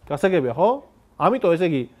 გასაგებია, ხო? ამიტომ ესე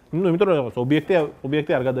იგი, იმიტომ რომ რაღაც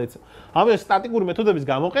ობიექტი არ გადაეცა. ამიტომ სტატიკური მეთოდების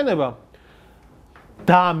გამოყენება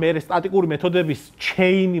და მე სტატიკური მეთოდების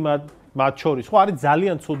chain-ი მათ შორის, ხო, არის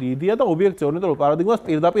ძალიან ცუდი იდეა და ობიექტზე ორიენტირებულ პარადიგმას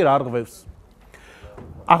პირდაპირ არღვევს.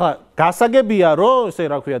 ახლა გასაგებია, რომ ესე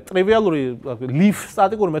რა ქვია, ტრივიალური leaf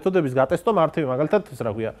სტატიკური მეთოდების გატესტო მარტივი, მაგალითად, ეს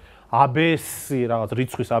რა ქვია, ABS-ი რაღაც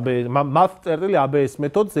რიცხვის ABS, math.abs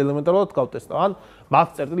მეთოდს ელემენტარულად გავტესტავ, ან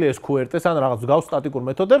math.sqrt-ს ან რაღაც გავს სტატიკურ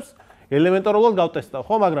მეთოდებს ელემენტარულად გავტესტავ,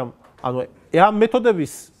 ხო, მაგრამ ანუ ამ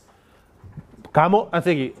მეთოდების ასე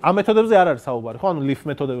იგი, ამ მეთოდებზე არ არის საუბარი, ხო, ანუ leaf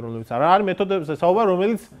მეთოდები რომლებიც არის მეთოდებზე საუბარი,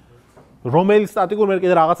 რომელიც სტატიკურ მე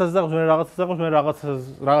კიდე რაღაცას იზახავს, მე რაღაცას იზახავს, მე რაღაცას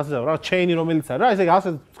იზახავს, რაღაც chain-ი რომელიც არის რა, ესე იგი, ასე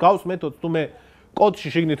გავს მეთოდს თუ მე კოდში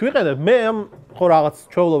შიგნით ვიყენებ, მე ამ ხო რაღაც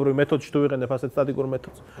ჩვეულებრივ მეთოდში თუ ვიყენებ ასეთ სტატიკურ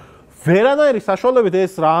მეთოდს. ვერანაირი საშუალებით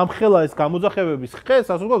ეს რა ამხელა ეს გამოძახებების ხეს,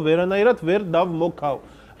 ასე ვთქვათ, ვერანაირად ვერ დავმოქავ,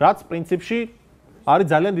 რაც პრინციპში არის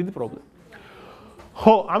ძალიან დიდი პრობლემა.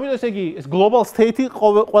 ხო, ამიტომ ესე იგი, ეს global state-ი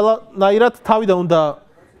ყველანაირად თავიდან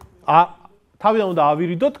უნდა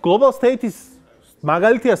ავირიდოთ. Global state-ის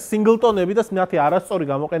მაგალითია singleton-ები და მათი არასწორი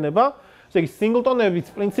გამოყენება. ესე იგი, singleton-ებიც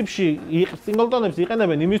პრინციპში singleton-ებს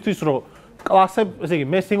იყენებენ იმისთვის, რომ კლასები, ესე იგი,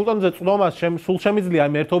 მე singleton-ზე წვდომას სულ შემიძლია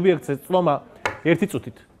იმ ერთ ობიექტზე წვდომა ერთი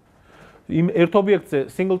წუთით. იმ ერთ ობიექტზე,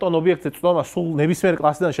 singleton ობიექტზე წვდომა სულ ნებისმიერ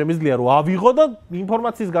კლასიდან შემიძლია რომ ავიღო და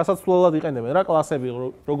ინფორმაციის გასაცვლელად იყენებენ რა კლასები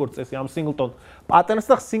როგორც წესი ამ singleton პატერნს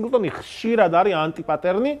და singleton-ი ხშირად არის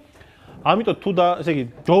ანტიპატერნი. ამიტომ თუ და ესე იგი,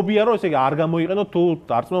 ჯობია რომ ესე იგი არ გამოიყენოთ თუ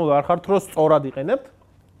დარწმუნებული არ ხართ რომ სწორად იყენებთ.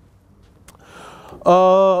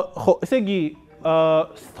 ხო, ესე იგი,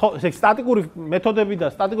 სტატიკური მეთოდები და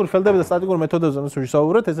სტატიკური ფელდები და სტატიკური მეთოდებზე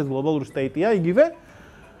ვისაუბრეთ, ესეც გლობალური state-ია იგივე.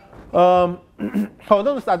 ხო,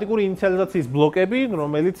 და სტატიკური ინიციალიზაციის ბლოკები,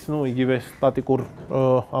 რომელიც, ნუ, იგივე სტატიკურ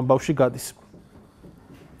ამბავში გადის.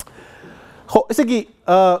 ხო, ესე იგი,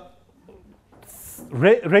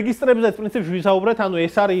 რეგისტრებზე პრინციპში ვისაუბრეთ, ანუ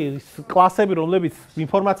ეს არის კლასები, რომლებიც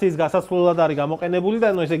ინფორმაციის გასაცვლელად არის გამოყენებული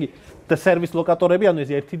და ანუ ესე იგი, და სერვის ლოკატორები, ანუ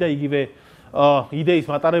ეს ერთი და იგივე იდეის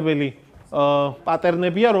მატარებელი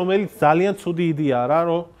პატერნებია, რომელიც ძალიან ცუდი იდეაა რა,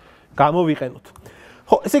 რომ გამოვიყენოთ.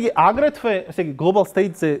 ხო, ესე იგი, აგრეთვე, ესე იგი, global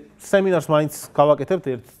state-ზე სემინარს მაინც გავაკეთებთ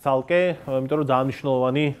ერთ ცალკე, იმიტომ რომ ძალიან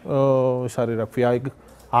მნიშვნელოვანი ეს არის, რა ქვია,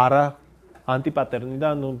 არა ანტიპატერნი და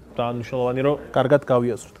ნუ ძალიან მნიშვნელოვანი რომ კარგად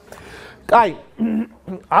გავიაზროთ. კაი,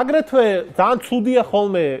 აგრეთვე ძალიან ცუდია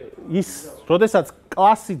ხოლმე ის, როდესაც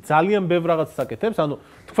კლასი ძალიან ბევრ რაღაცას აკეთებს, ანუ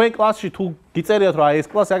თქვენ კლასში თუ გიწერიათ რომ აი ეს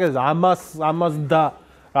კლასი აკეთებს ამას და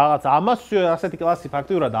რაღაც ამას, ასეთი კლასი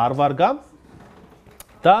ფაქტიურად არ ვარგა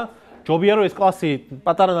და ჯობია რომ ეს კლასი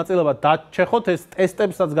პატარა ნაწილებად დაჩეხოთ, ეს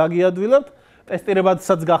ტესტებსაც გაგიადვილებთ,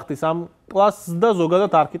 ტესტირებადსაც გახდის ამ კლასს და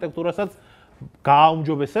ზოგადად არქიტექტურასაც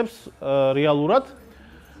გააუმჯობესებს რეალურად.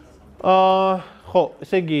 ხო,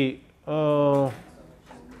 ესე იგი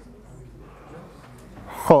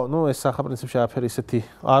ხო, ну ეს სახა პრინციპში არაფერი ისეთი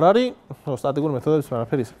არ არის, ხო, სტატიკური მეთოდების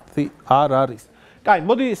არაფერი ისეთი არ არის. კაი,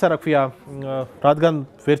 მოდი ისა რა ქვია, რადგან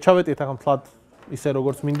ვერ ჩავეტიეთ ახლა მთლად ისე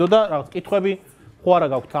როგორც მინდოდა, რაღაც კითხვები ხო არა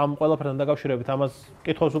გაქვთ ამ ყველაფერთან დაკავშირებით, ამას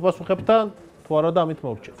კითხვებს უპასუხებთ და თუ არა და ამით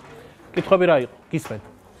მოვრჩეთ. კითხვები რა იყო? გისმენთ?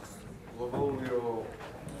 გლობალური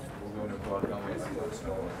უზრუნველყოფა არ გამოიწვია.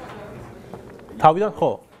 თავიდან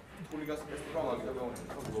ხო?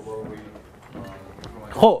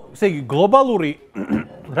 ხო, ესე იგი გლობალური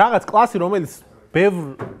რაღაც კლასი, რომელიც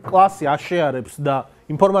ბევრ კლასი აშეარებს და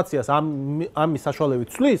ინფორმაციას ამის საშუალებით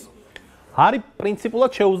ცვლის, არის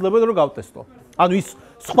პრინციპულად შეუძლებელი რომ გავტესტო. ანუ ის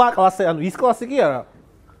სხვა კლასი, ანუ ის კლასი კი არა,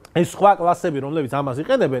 ეს სხვა კლასები, რომლებიც ამას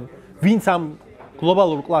იყენებენ, ვინც ამ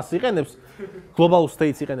გლობალურ კლასს იყენებს, global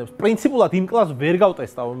states იყენებს, პრინციპულად იმ კლასს ვერ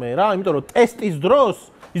გავტესტავ მე რა, იმიტომ რომ ტესტის დროს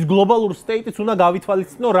ის global state-იც უნდა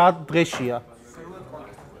გავითვალისწინო რა დღეშია.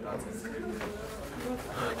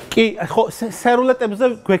 კი, ხო,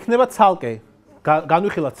 სერულეტებზე გვექნება ცალკე.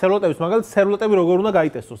 განვიხილოთ სერულეტების, მაგალითად, სერულეტები როგორ უნდა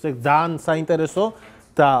გაიტესტოს. ეს ძალიან საინტერესო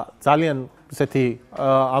და ძალიან ესეთი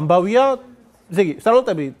ამბავია. ესე იგი,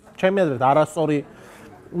 სერულეტები ჩემი აზრით არასწორი.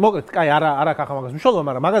 მოკლედ, კაი, არა ხახა მაგას მნიშვნელობა,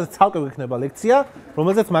 მაგრამ მაგაზე ცალკე გვექნება ლექცია,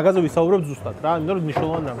 რომელზეც მაგაზე ვისაუბრებ ზუსტად რა, იმიტომ რომ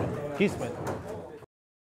მნიშვნელოვანი რამეა. გისმენთ?